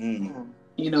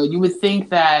 You would think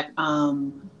that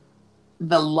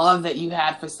the love that you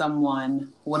had for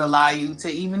someone would allow you to,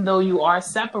 even though you are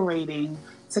separating,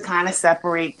 to kind of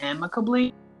separate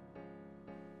amicably.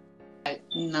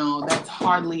 No, that's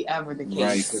hardly ever the case.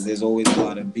 Right, because there's always a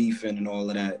lot of beefing and all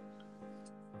of that.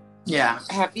 Yeah.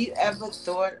 Have you ever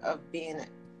thought of being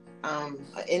an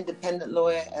independent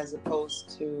lawyer as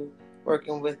opposed to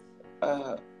working with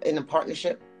in a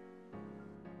partnership?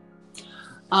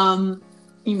 You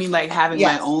mean like having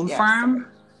my own firm?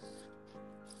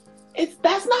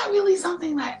 That's not really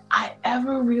something that I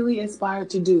ever really aspired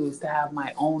to do, is to have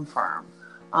my own firm.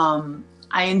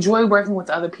 I enjoy working with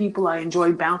other people. I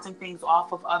enjoy bouncing things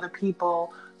off of other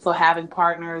people. So having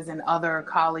partners and other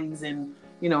colleagues and,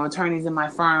 attorneys in my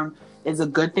firm is a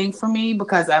good thing for me,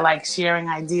 because I like sharing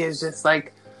ideas. Just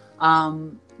like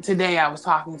today I was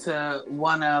talking to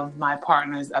one of my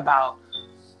partners about,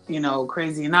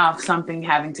 crazy enough, something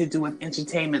having to do with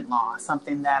entertainment law,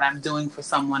 something that I'm doing for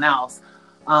someone else.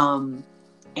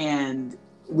 And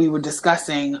we were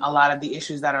discussing a lot of the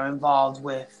issues that are involved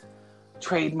with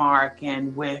trademark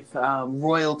and with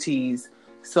royalties.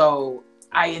 So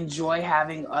I enjoy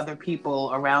having other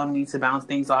people around me to bounce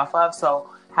things off of. So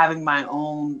having my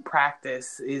own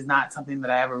practice is not something that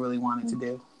I ever really wanted to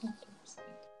do.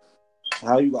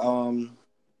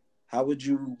 How would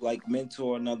you like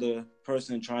mentor another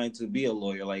person trying to be a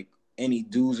lawyer? Like any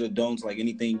do's or don'ts, like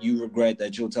anything you regret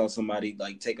that you'll tell somebody,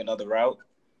 like take another route?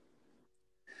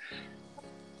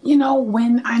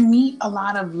 When I meet a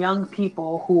lot of young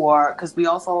people who are, because we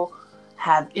also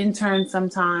have interns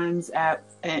sometimes at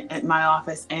my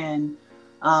office, and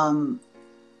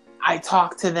I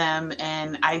talk to them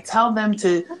and I tell them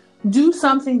to do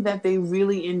something that they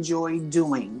really enjoy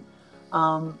doing.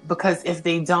 Because if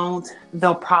they don't,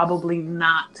 they'll probably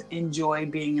not enjoy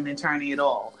being an attorney at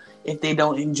all, if they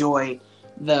don't enjoy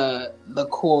the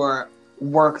core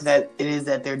work that it is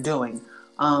that they're doing.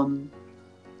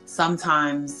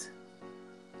 Sometimes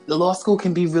the law school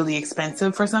can be really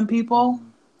expensive for some people.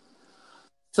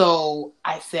 So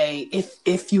I say,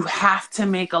 if you have to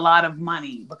make a lot of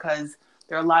money, because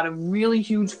there are a lot of really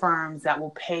huge firms that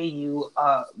will pay you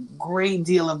a great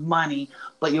deal of money,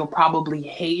 but you'll probably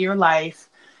hate your life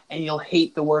and you'll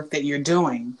hate the work that you're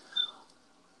doing.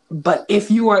 But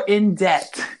if you are in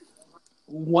debt,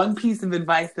 one piece of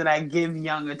advice that I give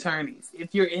young attorneys,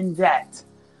 if you're in debt,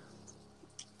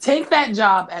 take that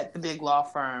job at the big law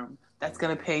firm that's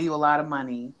going to pay you a lot of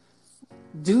money.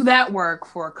 Do that work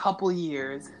for a couple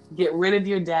years, get rid of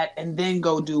your debt, and then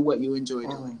go do what you enjoy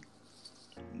doing.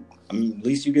 At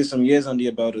least you get some years under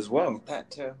your belt as well. That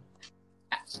too.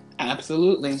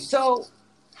 Absolutely. So,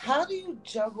 how do you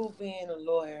juggle being a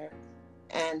lawyer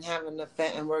and having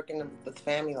and working the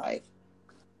family life?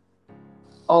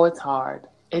 Oh, it's hard.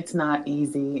 It's not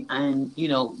easy. And,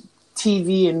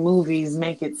 TV and movies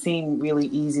make it seem really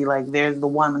easy. Like there's the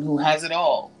woman who has it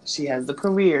all. She has the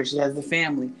career. She has the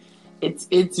family. It's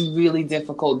really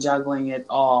difficult juggling it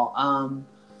all.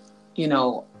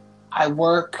 I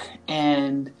work,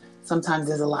 and sometimes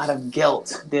there's a lot of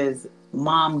guilt. There's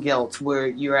mom guilt where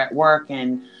you're at work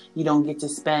and you don't get to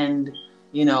spend,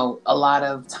 a lot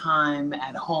of time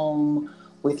at home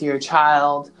with your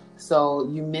child. So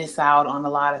you miss out on a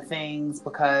lot of things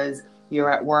because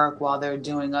you're at work while they're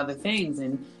doing other things.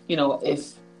 And,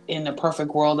 if in a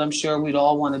perfect world, I'm sure we'd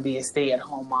all want to be a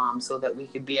stay-at-home mom so that we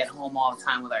could be at home all the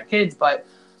time with our kids, but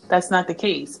that's not the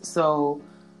case. So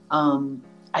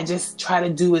I just try to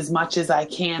do as much as I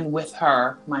can with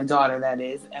her, my daughter that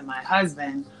is, and my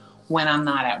husband when I'm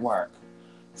not at work.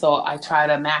 So I try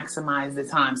to maximize the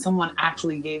time. Someone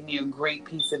actually gave me a great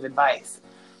piece of advice.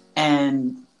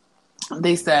 And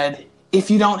they said,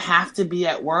 if you don't have to be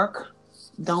at work,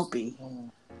 don't be.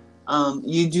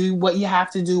 You do what you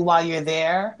have to do while you're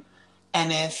there.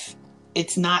 And if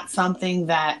it's not something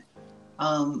that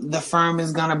the firm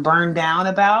is going to burn down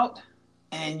about,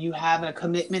 and you have a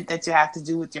commitment that you have to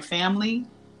do with your family,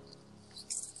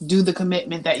 do the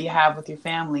commitment that you have with your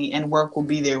family, and work will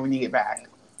be there when you get back.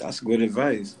 That's good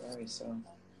advice. Very so.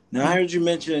 Now, I heard you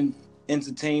mention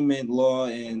entertainment, law,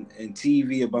 and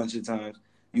TV a bunch of times.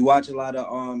 You watch a lot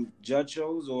of judge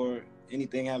shows or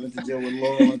anything having to deal with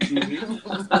law on TV?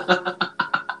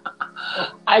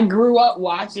 I grew up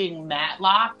watching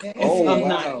Matlock. Oh, I'm wow.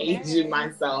 not aging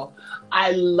myself.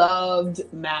 I loved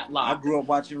Matlock. I grew up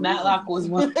watching Matlock was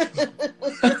one.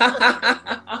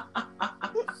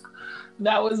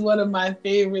 That was one of my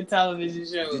favorite television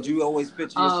shows. Did you always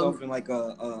picture yourself in like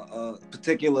a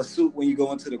particular suit when you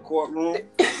go into the courtroom?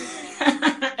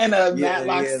 And a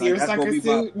Matlock seersucker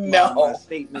suit? My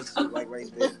statement suit, like right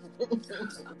there.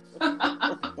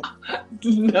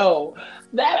 No,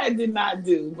 that I did not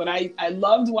do. But I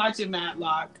loved watching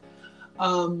Matlock.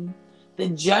 The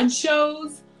judge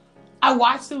shows, I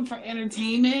watch them for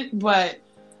entertainment, but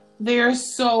they're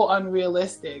so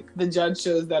unrealistic. The judge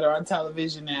shows that are on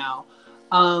television now.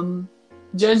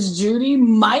 Judge Judy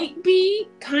might be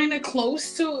kind of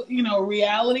close to,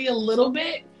 reality a little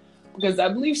bit, because I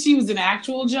believe she was an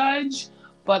actual judge,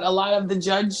 but a lot of the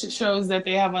judge shows that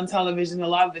they have on television, a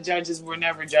lot of the judges were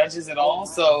never judges at all.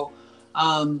 So,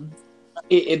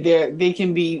 they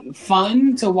can be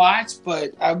fun to watch,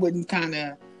 but I wouldn't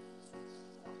I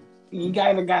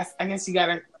guess you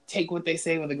gotta take what they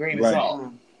say with a grain of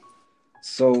salt.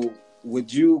 So,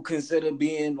 would you consider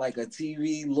being like a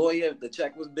TV lawyer if the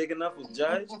check was big enough as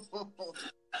judge?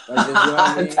 Like, you know what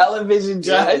I mean? Television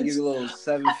judge. Yeah, give you a little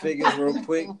 7 figures real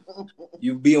quick.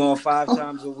 You be on 5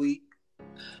 times a week.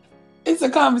 It's a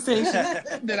conversation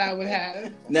that I would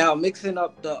have. Now, mixing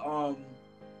up the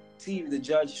the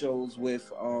judge shows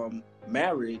with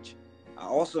marriage, I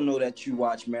also know that you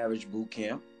watch Marriage Boot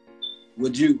Camp.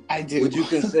 I do. Would you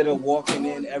consider walking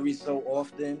in every so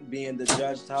often, being the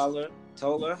Judge Toller?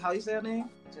 How you say her name?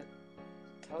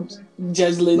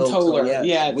 Judge Lynn Toller.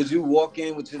 Yeah. Would you walk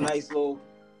in with your nice little?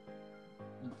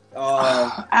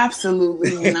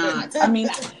 Absolutely not. I mean,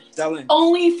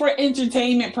 only for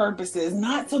entertainment purposes,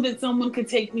 not so that someone could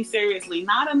take me seriously.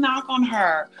 Not a knock on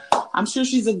her. I'm sure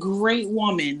she's a great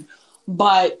woman,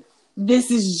 but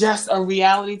this is just a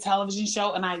reality television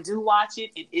show, and I do watch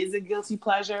it. It is a guilty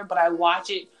pleasure, but I watch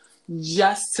it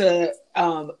just to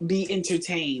be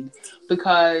entertained,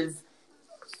 because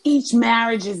each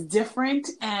marriage is different,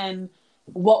 and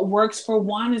what works for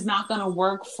one is not going to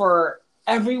work for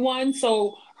everyone.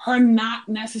 So her not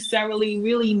necessarily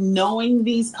really knowing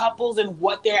these couples and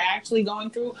what they're actually going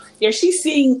through. Yeah, she's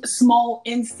seeing small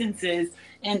instances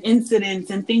and incidents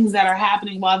and things that are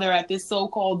happening while they're at this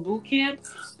so-called boot camp,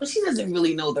 but she doesn't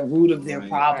really know the root of their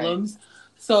problems. Right.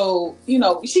 So,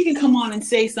 she can come on and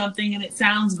say something and it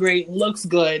sounds great and looks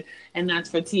good, and that's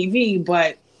for TV,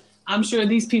 but I'm sure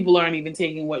these people aren't even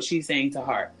taking what she's saying to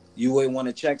heart. You wouldn't want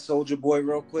to check Soulja Boy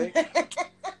real quick?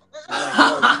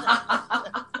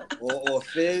 or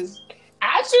Fizz?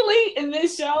 Actually, in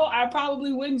this show, I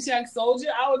probably wouldn't check Soulja.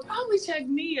 I would probably check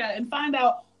Nia and find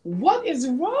out what is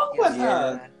wrong with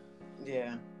her.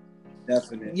 Yeah.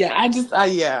 Definitely. Yeah, I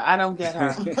don't get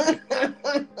her.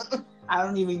 I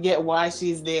don't even get why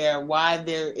she's there, why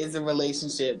there is a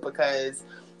relationship, because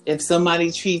if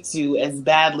somebody treats you as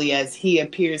badly as he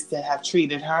appears to have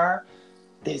treated her,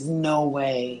 there's no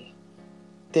way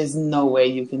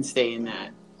you can stay in that.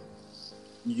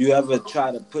 You ever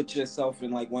try to put yourself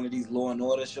in like one of these Law and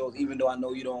Order shows, even though I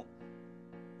know you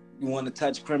want to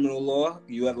touch criminal law?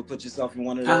 You ever put yourself in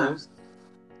one of those?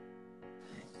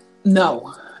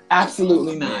 No,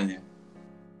 absolutely not. Man.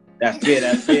 That fear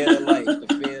of life,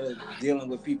 the fear of dealing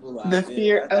with people. The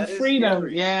fear of freedom,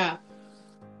 yeah.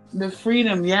 The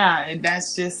freedom, yeah. And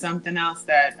that's just something else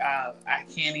that I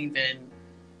can't even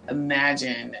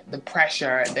imagine the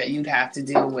pressure that you'd have to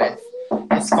deal with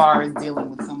as far as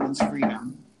dealing with someone's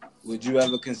freedom. Would you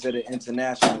ever consider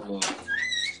international law?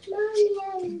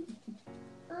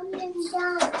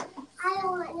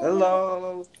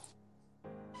 Hello.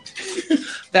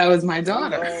 That was my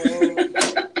daughter.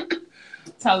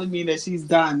 Telling me that she's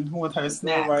done with her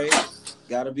snack. All right.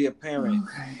 Gotta be a parent.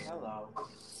 Okay. Hello.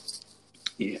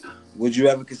 Yeah. Would you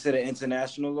ever consider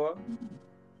international law?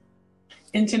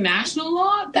 International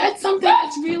law? That's something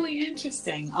that's really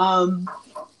interesting.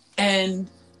 And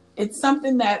it's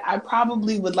something that I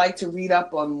probably would like to read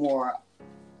up on more.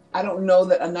 I don't know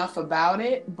that enough about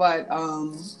it, but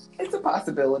it's a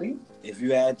possibility. If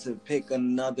you had to pick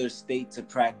another state to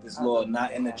practice law,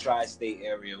 not in the tri-state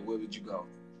area, where would you go?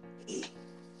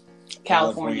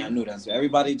 California. I knew that. So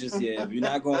everybody just, if you're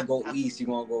not going to go east, you're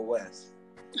going to go west.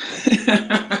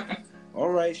 All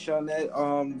right,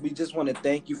 Shawnette. We just want to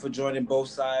thank you for joining both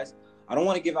sides. I don't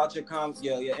want to give out your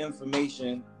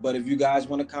information, but if you guys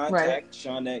want to contact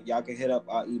Shawnette, y'all can hit up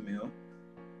our email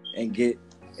and get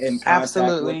in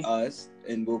contact with us,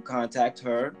 and we'll contact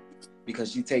her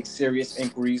because she takes serious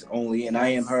inquiries only, and I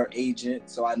am her agent,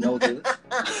 so I know this.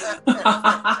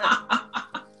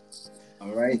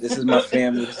 All right, this is my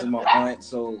family. This is my aunt,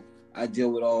 so I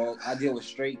deal with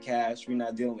straight cash. We're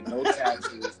not dealing with no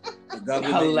taxes. The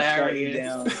government is shutting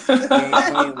down. We ain't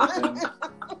playing with them.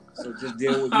 So just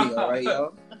deal with me, all right,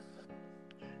 y'all?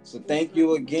 So thank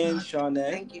you again,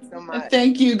 Shawnette. Thank you so much.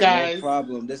 Thank you, guys. No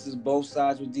problem. This is Both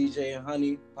Sides with DJ and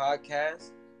Honey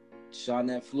podcast.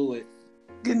 Shawnette Fluid.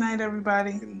 Good night,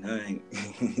 everybody. Good night.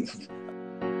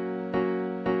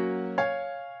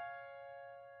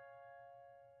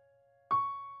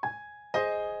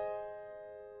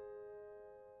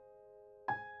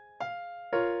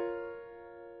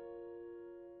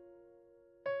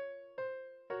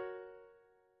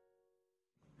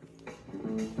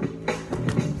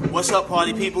 What's up,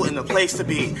 party people, in the place to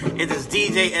be? It is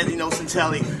DJ Eddie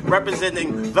Nocentelli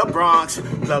representing the Bronx,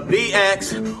 the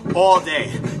BX, all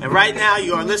day. And right now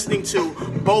you are listening to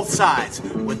Both Sides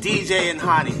with DJ and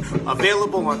Hani,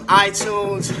 available on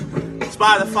iTunes,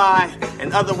 Spotify,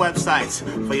 and other websites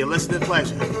for your listening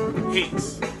pleasure.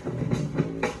 Peace.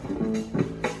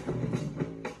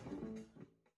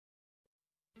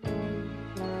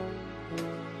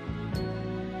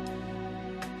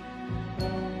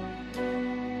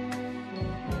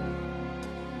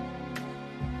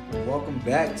 Welcome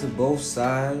back to Both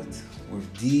Sides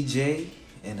with DJ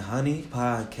and Honey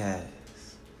podcast.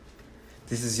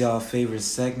 This is y'all favorite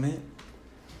segment,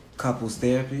 Couples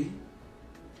Therapy.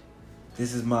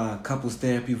 This is my Couples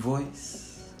Therapy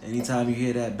voice. Anytime you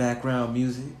hear that background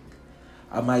music,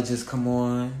 I might just come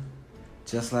on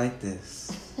just like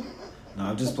this. No,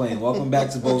 I'm just playing. Welcome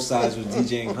back to Both Sides with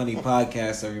DJ and Honey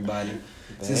podcast, everybody.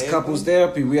 This is Couples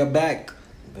Therapy. We are back.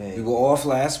 We were off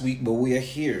last week, but we are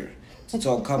here to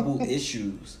talk couple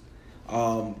issues.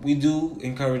 We do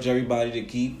encourage everybody to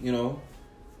keep,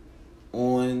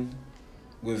 on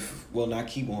with, well, not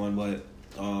keep on, but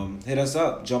hit us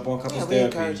up. Jump on Couples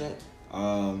Therapy. Encourage it.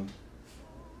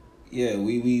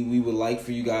 We would like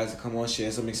for you guys to come on,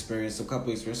 share some experience, some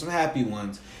couple experience, some happy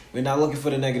ones. We're not looking for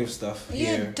the negative stuff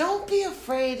here. Yeah, don't be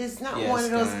afraid. It's not one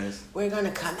of those, guys. We're going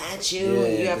to come at you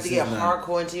and you have to get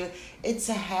hardcore into you. It's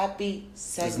a happy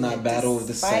segment. It's not battle of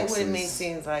the sexes. Despite what it may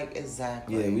seem like,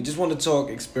 exactly. Yeah, we just want to talk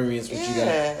experience with you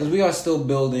guys. Because we are still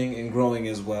building and growing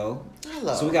as well.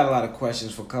 Hello. So we got a lot of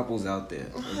questions for couples out there.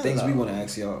 Things we want to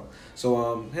ask y'all.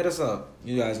 So hit us up.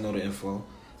 You guys know the info.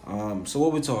 So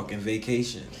what we're talking,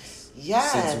 vacations.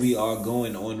 Yes. Since we are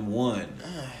going on one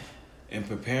and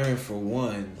preparing for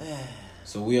one.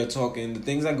 So we are talking the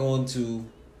things that go into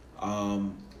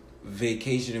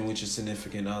vacationing with your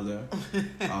significant other.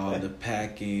 The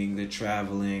packing, the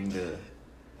traveling,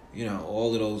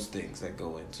 all of those things that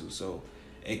go into. So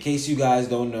in case you guys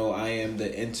don't know, I am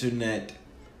the internet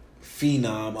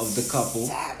phenom of the couple.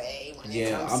 Savvy when it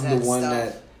Yeah, comes I'm to the that one stuff.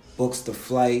 that books the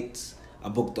flights. I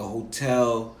book the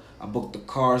hotel. I book the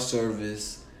car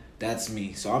service. That's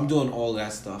me. So I'm doing all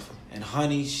that stuff. And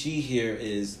Honey, she here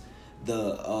is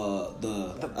the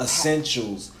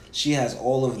essentials. She has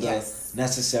all of the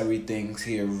necessary things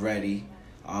here ready.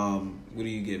 What do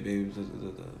you get, baby?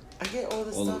 I get all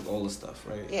the stuff. All the stuff,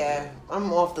 right? Yeah,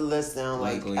 I'm off the list now.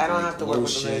 Like I don't have to work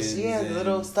with the list. Yeah, the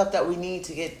little stuff that we need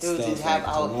to get through to have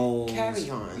our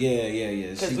carry-on.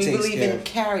 Yeah. Because we believe in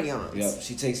carry-ons. Yep,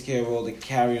 she takes care of all the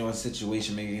carry-on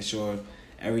situation, making sure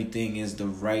everything is the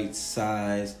right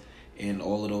size and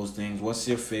all of those things. What's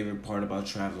your favorite part about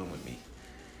traveling with me?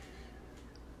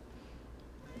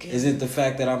 Is it the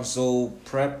fact that I'm so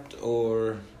prepped,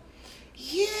 or?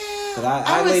 Yeah,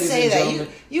 I would say that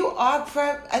you are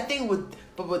prepped. I think with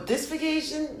this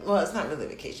vacation, well, it's not really a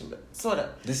vacation, but sort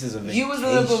of. This is a vacation. You was a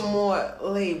little bit more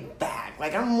laid back.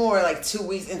 Like I'm more like 2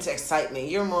 weeks into excitement.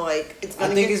 You're more like it's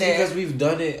gonna get there. Because we've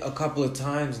done it a couple of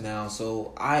times now,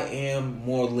 so I am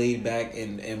more laid back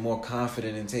and more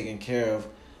confident in taking care of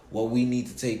what we need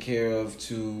to take care of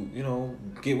to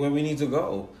get where we need to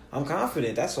go. I'm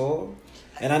confident. That's all.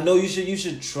 And I know you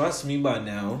should trust me by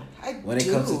now when it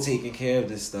comes to taking care of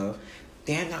this stuff.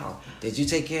 Daniel, did you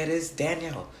take care of this?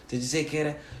 Daniel, did you take care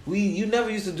of that? You never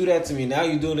used to do that to me. Now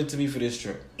you're doing it to me for this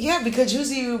trip. Yeah, because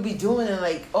usually you would be doing it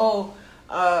like,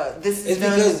 this is It's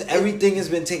done. because everything has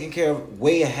been taken care of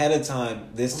way ahead of time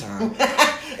this time.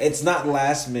 It's not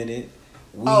last minute.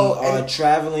 We are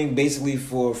traveling basically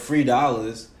for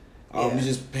 $3. We're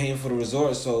just paying for the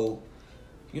resort, so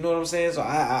you know what I'm saying? So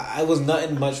I was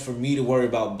nothing much for me to worry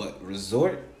about, but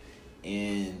resort,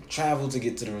 and travel to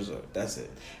get to the resort. That's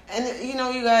it. And you know,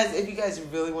 you guys, if you guys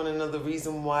really want to know the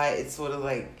reason why it's sort of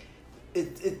like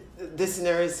this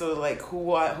scenario is sort of like who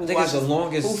think it's watches, the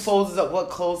longest- who folds up what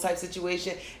clothes type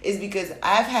situation is because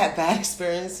I've had bad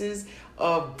experiences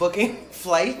of booking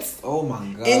flights Oh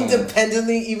my god.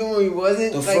 independently, even when we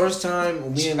wasn't. The like, first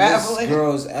time me and traveling. this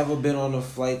girl's ever been on a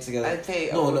flight together. I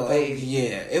paid No, overpaid.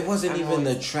 it wasn't I'm even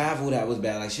the always- travel that was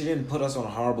bad. Like she didn't put us on a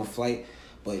horrible flight,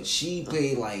 but she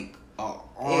paid like an arm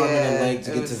and Yeah, a leg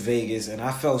to it get was- to Vegas, and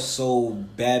I felt so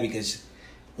bad because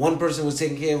one person was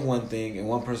taking care of one thing and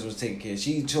one person was taking care.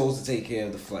 She chose to take care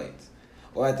of the flights,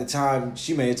 or at the time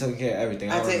she may have taken care of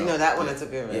everything. I don't know. no, that one I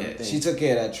took care of Yeah, everything. she took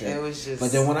care of that trip. It was just.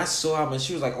 But then when I saw how much,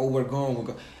 she was like, "Oh, we're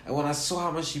going." And when I saw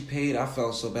how much she paid, I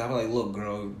felt so bad. I was like, "Look,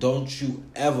 girl, don't you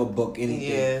ever book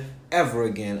anything Yeah. ever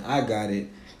again. I got it."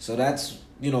 So that's,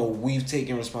 we've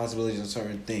taken responsibilities on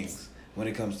certain things when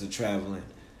it comes to traveling.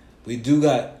 We do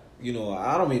got,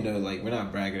 I don't mean to, like, we're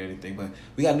not bragging or anything, but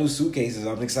we got new suitcases.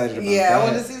 I'm excited about that. Yeah, I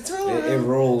want to see the trailer. It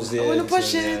rolls, yeah. I want to push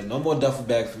So, it. yeah, no more duffel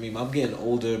bag for me. I'm getting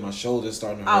older. My shoulder's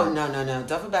starting to hurt. Oh no!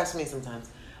 Duffel bags for me sometimes.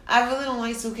 I really don't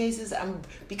like suitcases.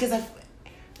 Because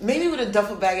maybe with a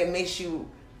duffel bag it makes you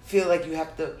feel like you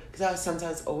have to. Because I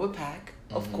sometimes overpack,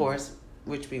 of course,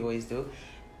 which we always do,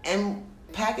 and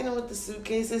packing it with the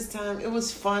suitcase this time it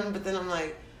was fun. But then I'm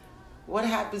like, what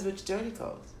happens with your dirty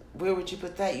clothes? Where would you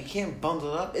put that? You can't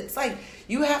bundle it up. It's like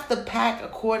you have to pack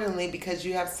accordingly because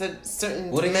you have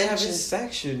certain Well, they have a dimensions.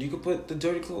 section. You could put the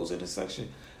dirty clothes in a section.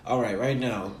 All right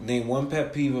now, name one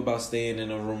pet peeve about staying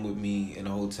in a room with me in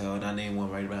a hotel, and I name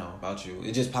one right now about you.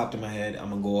 It just popped in my head. I'm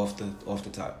gonna go off the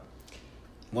top.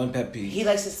 One pet peeve. He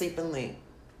likes to sleep in late.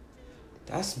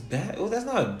 That's bad. Oh, that's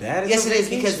not bad. It's Yes, a it is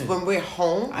because vacation. when we're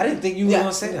home. I didn't think you were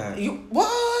gonna say that. You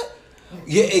what?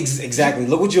 Yeah, exactly.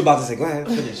 Look what you're about to say. Go ahead,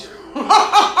 finish. Go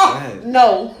ahead.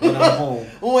 No. When I'm home.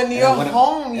 When you're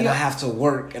home, and I have to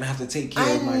work, and I have to take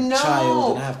care of my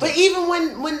child, and I have to. But even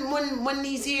when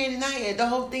he's here and not here, the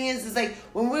whole thing is like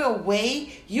when we're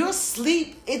away, your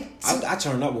sleep. I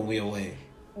turn up when we're away.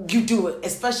 You do it,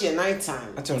 especially at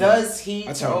nighttime. I turn Does up. he?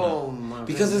 I turn oh up. my!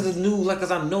 Because goodness. it's a new, like,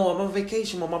 cause I know I'm on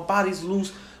vacation, but my body's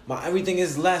loose. My everything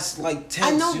is less like tense.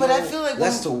 I know, but I feel like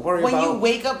less to worry when about. you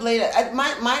wake up later,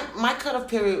 my cutoff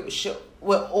period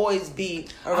will always be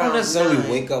around. I don't necessarily 9.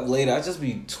 wake up later. I just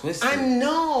be twisted. I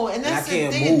know, and that's I the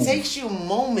can't thing. move. It takes you a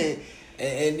moment.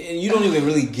 And you don't even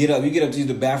really get up. You get up to use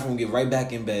the bathroom, get right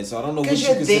back in bed. So I don't know what 'Cause you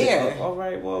you're consider there. up. All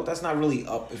right, well, that's not really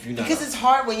up if you're not. Because up. it's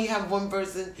hard when you have one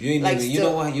person. You ain't like even. You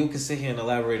still- know what? You can sit here and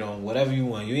elaborate on whatever you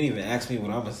want. You ain't even ask me what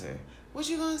I'm gonna say. What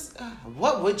you gonna?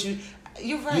 What would you?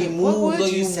 You're right. You What move, would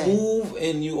like, you you say? move,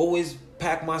 and you always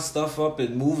pack my stuff up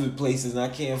and move it places, and I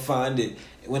can't find it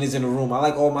when it's in the room. I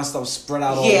like all my stuff spread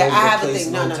out all Yeah, over I the have a place. thing.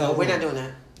 in No, the no, hotel no. We're not room. doing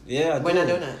that. Yeah, I do. We're not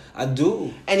doing that. I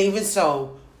do. And even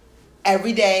so,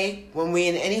 every day when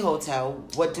we're in any hotel,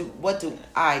 what do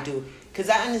I do? Because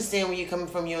I understand where you're coming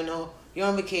from. You're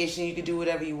on vacation. You can do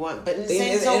whatever you want. But in the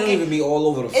same It don't even be all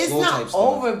over the floor. it's type not stuff.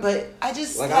 over. But I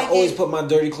just Like I always it. put my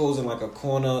dirty clothes in like a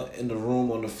corner in the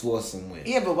room on the floor somewhere.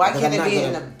 Yeah, but why Because can't I'm it not be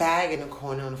in gonna- a bag in a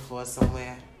corner on the floor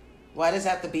somewhere? Why does it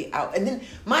have to be out? And then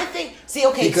my thing, see,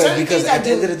 okay, certain Because things I at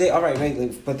the end of do. the day, all right,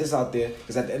 let's put this out there.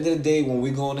 Because at the end of the day, when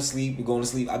we're going to sleep,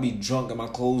 I be drunk and my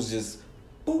clothes just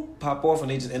boop pop off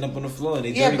and they just end up on the floor and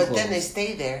they Yeah, dirty but clothes. then they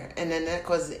stay there, and then that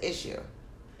causes the issue.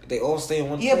 They all stay in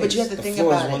one Yeah, place. but you have to the think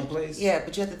floor about is it. one place. Yeah,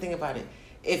 but you have to think about it.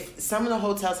 If some of the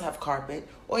hotels have carpet,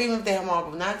 or even if they have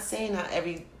marble, not saying not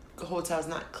every hotel is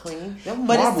not clean, Them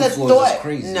but marble it's the floors is thought.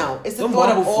 crazy. No, it's the Them thought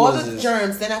of marble all floors the is-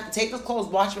 germs. Then I have to take the clothes,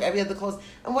 wash with every other clothes.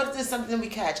 And what if there's something that we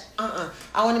catch? I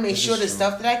want to make This sure is the true.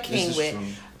 stuff that I This came is with. true.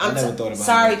 I never thought about it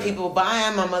sorry, like that. people, but I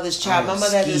am my mother's child. I My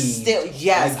mother has to skeeved. still.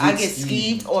 Yes, I I get get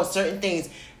skeeved. skeeved or certain things.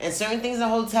 And certain things in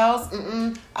hotels,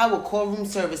 I will call room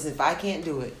service if I can't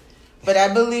do it. But I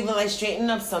believe in like straightening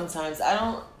up sometimes.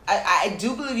 I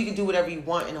do believe you can do whatever you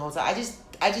want in a hotel.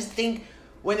 I just think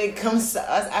when it comes to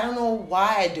us, I don't know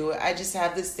why I do it. I just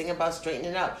have this thing about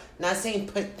straightening up. Not saying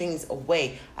put things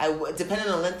away. Depending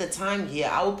on the length of time,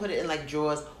 yeah, I will put it in like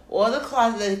drawers or the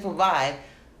closet that they provide.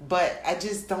 But I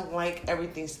just don't like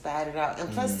everything spattered out.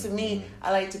 And plus, to me, I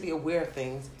like to be aware of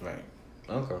things. Right.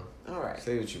 Okay. All right.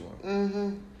 Say what you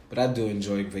want. But I do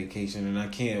enjoy vacation, and I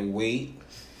can't wait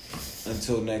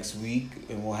until next week,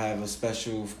 and we'll have a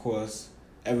special, of course,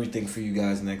 everything for you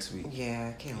guys next week.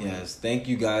 Yeah, I can't wait. Yes, thank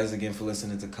you guys again for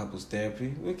listening to Couples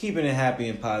Therapy. We're keeping it happy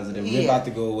and positive. We're Yeah. about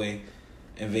to go away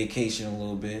and vacation a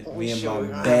little bit. Me and Sure, we're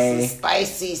my gonna have some bae.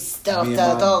 spicy stuff Me to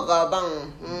and my- talk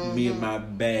about. Me and my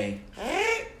bae.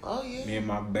 Eh? Oh yeah. Me and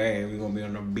my bag, we gonna be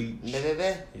on the beach.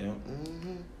 Baby. Yep.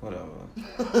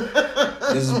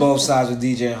 Whatever. This is Both Sides with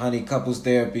DJ and Honey, Couples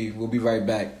Therapy. We'll be right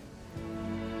back.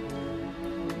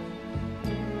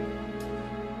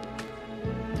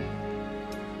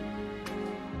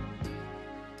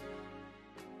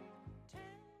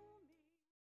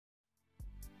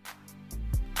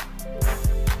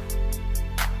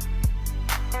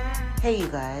 Hey you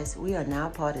guys, we are now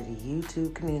part of the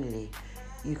YouTube community.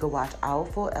 You can watch our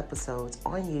full episodes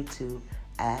on YouTube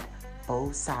at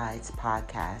Both Sides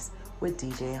Podcast with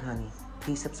DJ and Honey.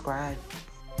 Please subscribe.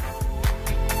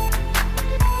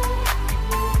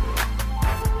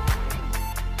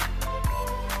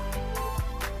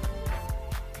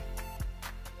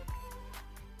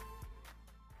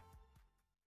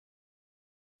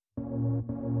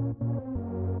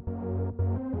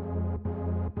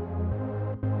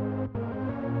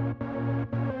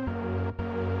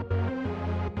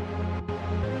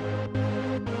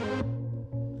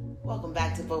 Welcome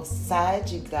back to Both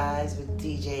Sides, you guys, with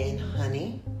DJ and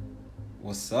Honey.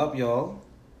 What's up, y'all?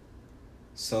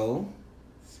 So,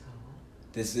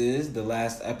 this is the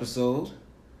last episode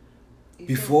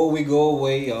before we go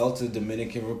away, y'all, to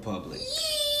Dominican Republic.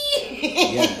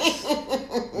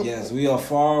 Yes, we are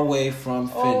far away from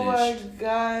finished. Oh my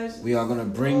gosh. We are gonna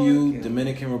bring you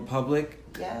Dominican Republic,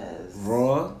 Yes.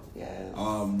 Raw, Yes.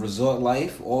 Resort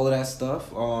life, all of that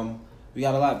stuff. We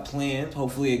got a lot planned.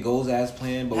 Hopefully it goes as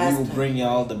planned, but As we will bring planned.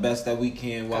 y'all the best that we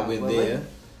can while God we're willing. there.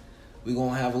 We're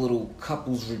gonna have a little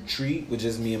couples retreat with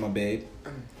just me and my babe.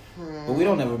 But we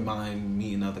don't ever mind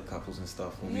meeting other couples and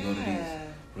stuff when we go to these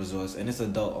resorts. And it's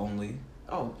adult only,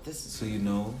 Oh, this is so you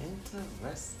know.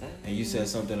 interesting. And you said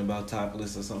something about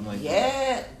topless or something like that.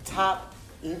 Yeah, top.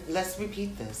 Let's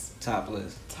repeat this.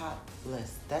 Topless. Top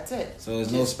list. That's it. So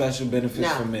there's no special benefits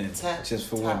No, for men, just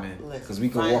for top women. list. Because we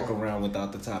can walk Finally. around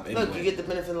without the top anyway. Look, you get the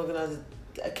benefit of looking at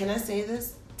the. Can I say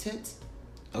this? Tits?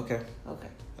 Okay. Okay.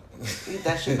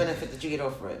 That's your benefit that you get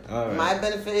over it. All right. My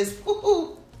benefit is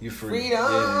woo-hoo. You're free. Freedom.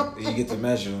 Yeah, and you get to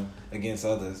measure against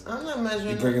others. I'm not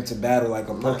measuring. You bring them to battle like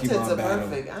a My tits Pokemon are battle.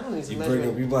 perfect. I don't need to You measure. bring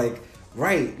them. You like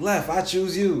right, left. I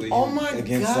choose you. Oh You- my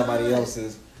against God. somebody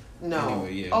else's. No.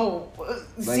 Anyway, yeah. Oh, Like-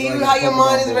 see like how a your Pokemon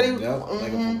mind is ball. ready. Yep,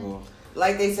 like a Mhm. football.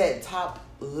 Like they said, top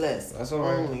list. That's all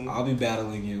right. Only. I'll be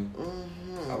battling you.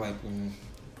 Mhm. I like.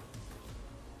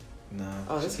 Nah.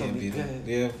 Oh, this she gonna can't be beat it.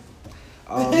 good. Yeah.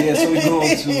 Yeah, so we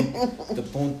going to the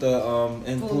Punta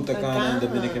in Punta Cana, Cana.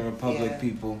 Dominican Republic, Yeah.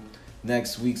 people,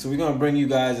 next week. So we're gonna bring you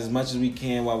guys as much as we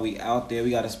can while we out there.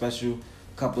 We got a special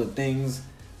couple of things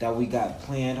that we got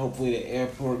planned. Hopefully the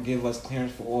airport give us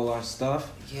clearance for all our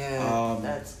stuff. Yeah,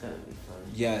 that's gonna be fun.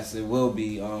 Yes, it will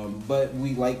be. But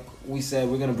like we said,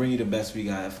 we're gonna bring you the best we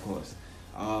got, of course.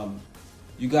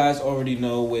 You guys already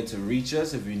know where to reach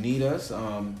us if you need us.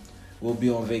 We'll be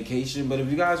on vacation, but if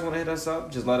you guys want to hit us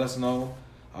up, just let us know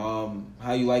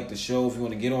how you like the show. If you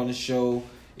want to get on the show,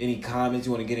 any comments,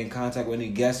 you want to get in contact with any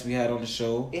guests we had on the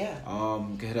show. Yeah.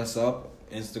 You can hit us up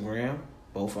Instagram,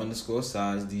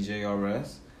 both_sides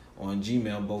DJRS. On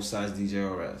Gmail, both sides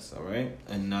DJRS. All right,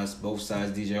 and that's both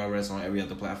sides DJRS on every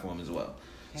other platform as well.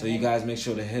 So you guys make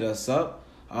sure to hit us up.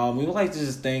 We would like to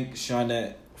just thank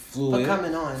Shawnette Fluid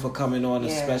For coming on.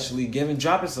 Yeah. especially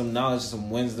dropping some knowledge,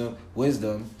 some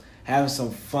wisdom, having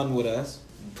some fun with us,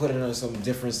 putting on some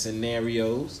different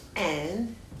scenarios.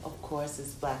 And of course,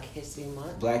 it's Black History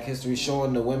Month. Black History,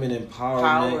 showing the women empowerment.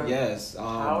 Power. Yes.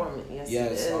 Empowerment.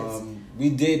 Yes, it is. We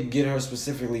did get her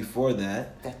specifically for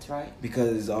that That's right.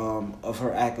 because of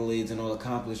her accolades and all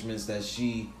accomplishments that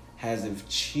she has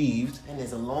achieved. And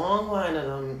there's a long line of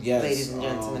them, Yes, ladies and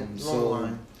gentlemen. Long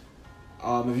line.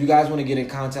 If you guys want to get in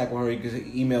contact with her, you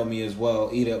can email me as well.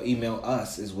 Either email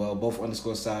us as well. Both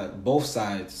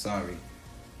sides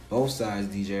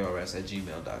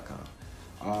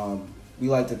DJRS@gmail.com. We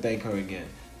like to thank her again.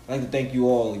 I'd like to thank you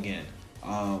all again.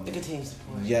 The continued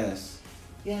support. Yes.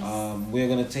 Yes. We're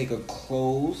gonna take a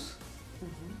close.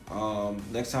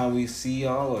 Next time we see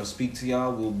y'all or speak to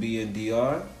y'all, we'll be in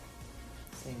DR.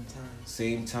 Same time.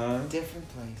 Same time. Different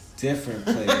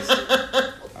place.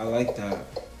 I like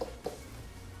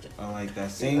that.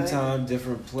 Same time,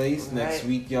 different place. Next Right.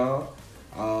 week, y'all.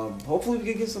 Hopefully we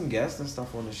can get some guests and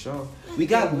stuff on the show. We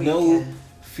got we no can.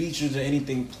 features or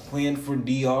anything planned for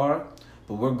DR,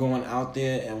 but we're going out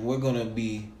there and we're gonna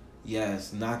be,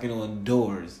 knocking on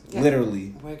doors. Yeah.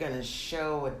 Literally. We're gonna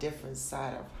show a different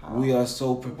side of how We are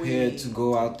so prepared we- to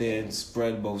go out there and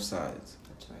spread both sides.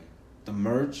 That's right. The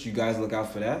merch, you guys look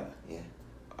out for that. Yeah.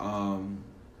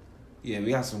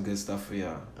 We got some good stuff for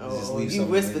y'all. Just leave You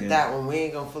something whispered in there. that one. We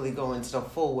ain't gonna fully go into the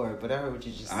full word, but I heard what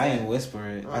you just said. I ain't whisper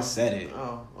it. I said it.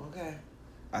 Oh, okay.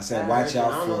 I said watch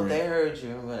out I don't know for if they it. heard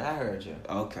you, but I heard you.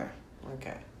 Okay.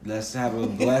 Okay. Let's have a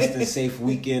blessed and safe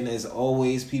weekend. As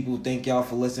always, people, thank y'all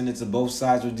for listening to Both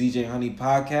Sides with DJ Honey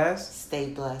podcast. Stay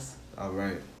blessed. All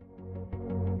right.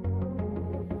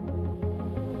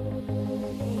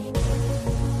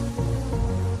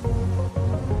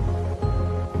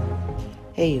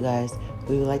 Hey, you guys.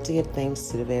 We would like to give thanks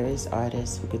to the various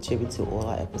artists who contribute to all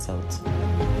our episodes.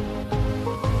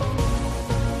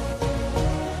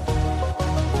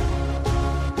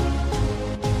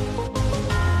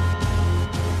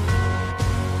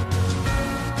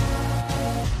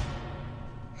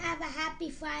 Have a happy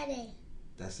Friday.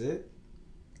 That's it?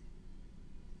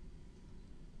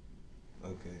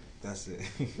 Okay, that's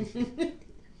it.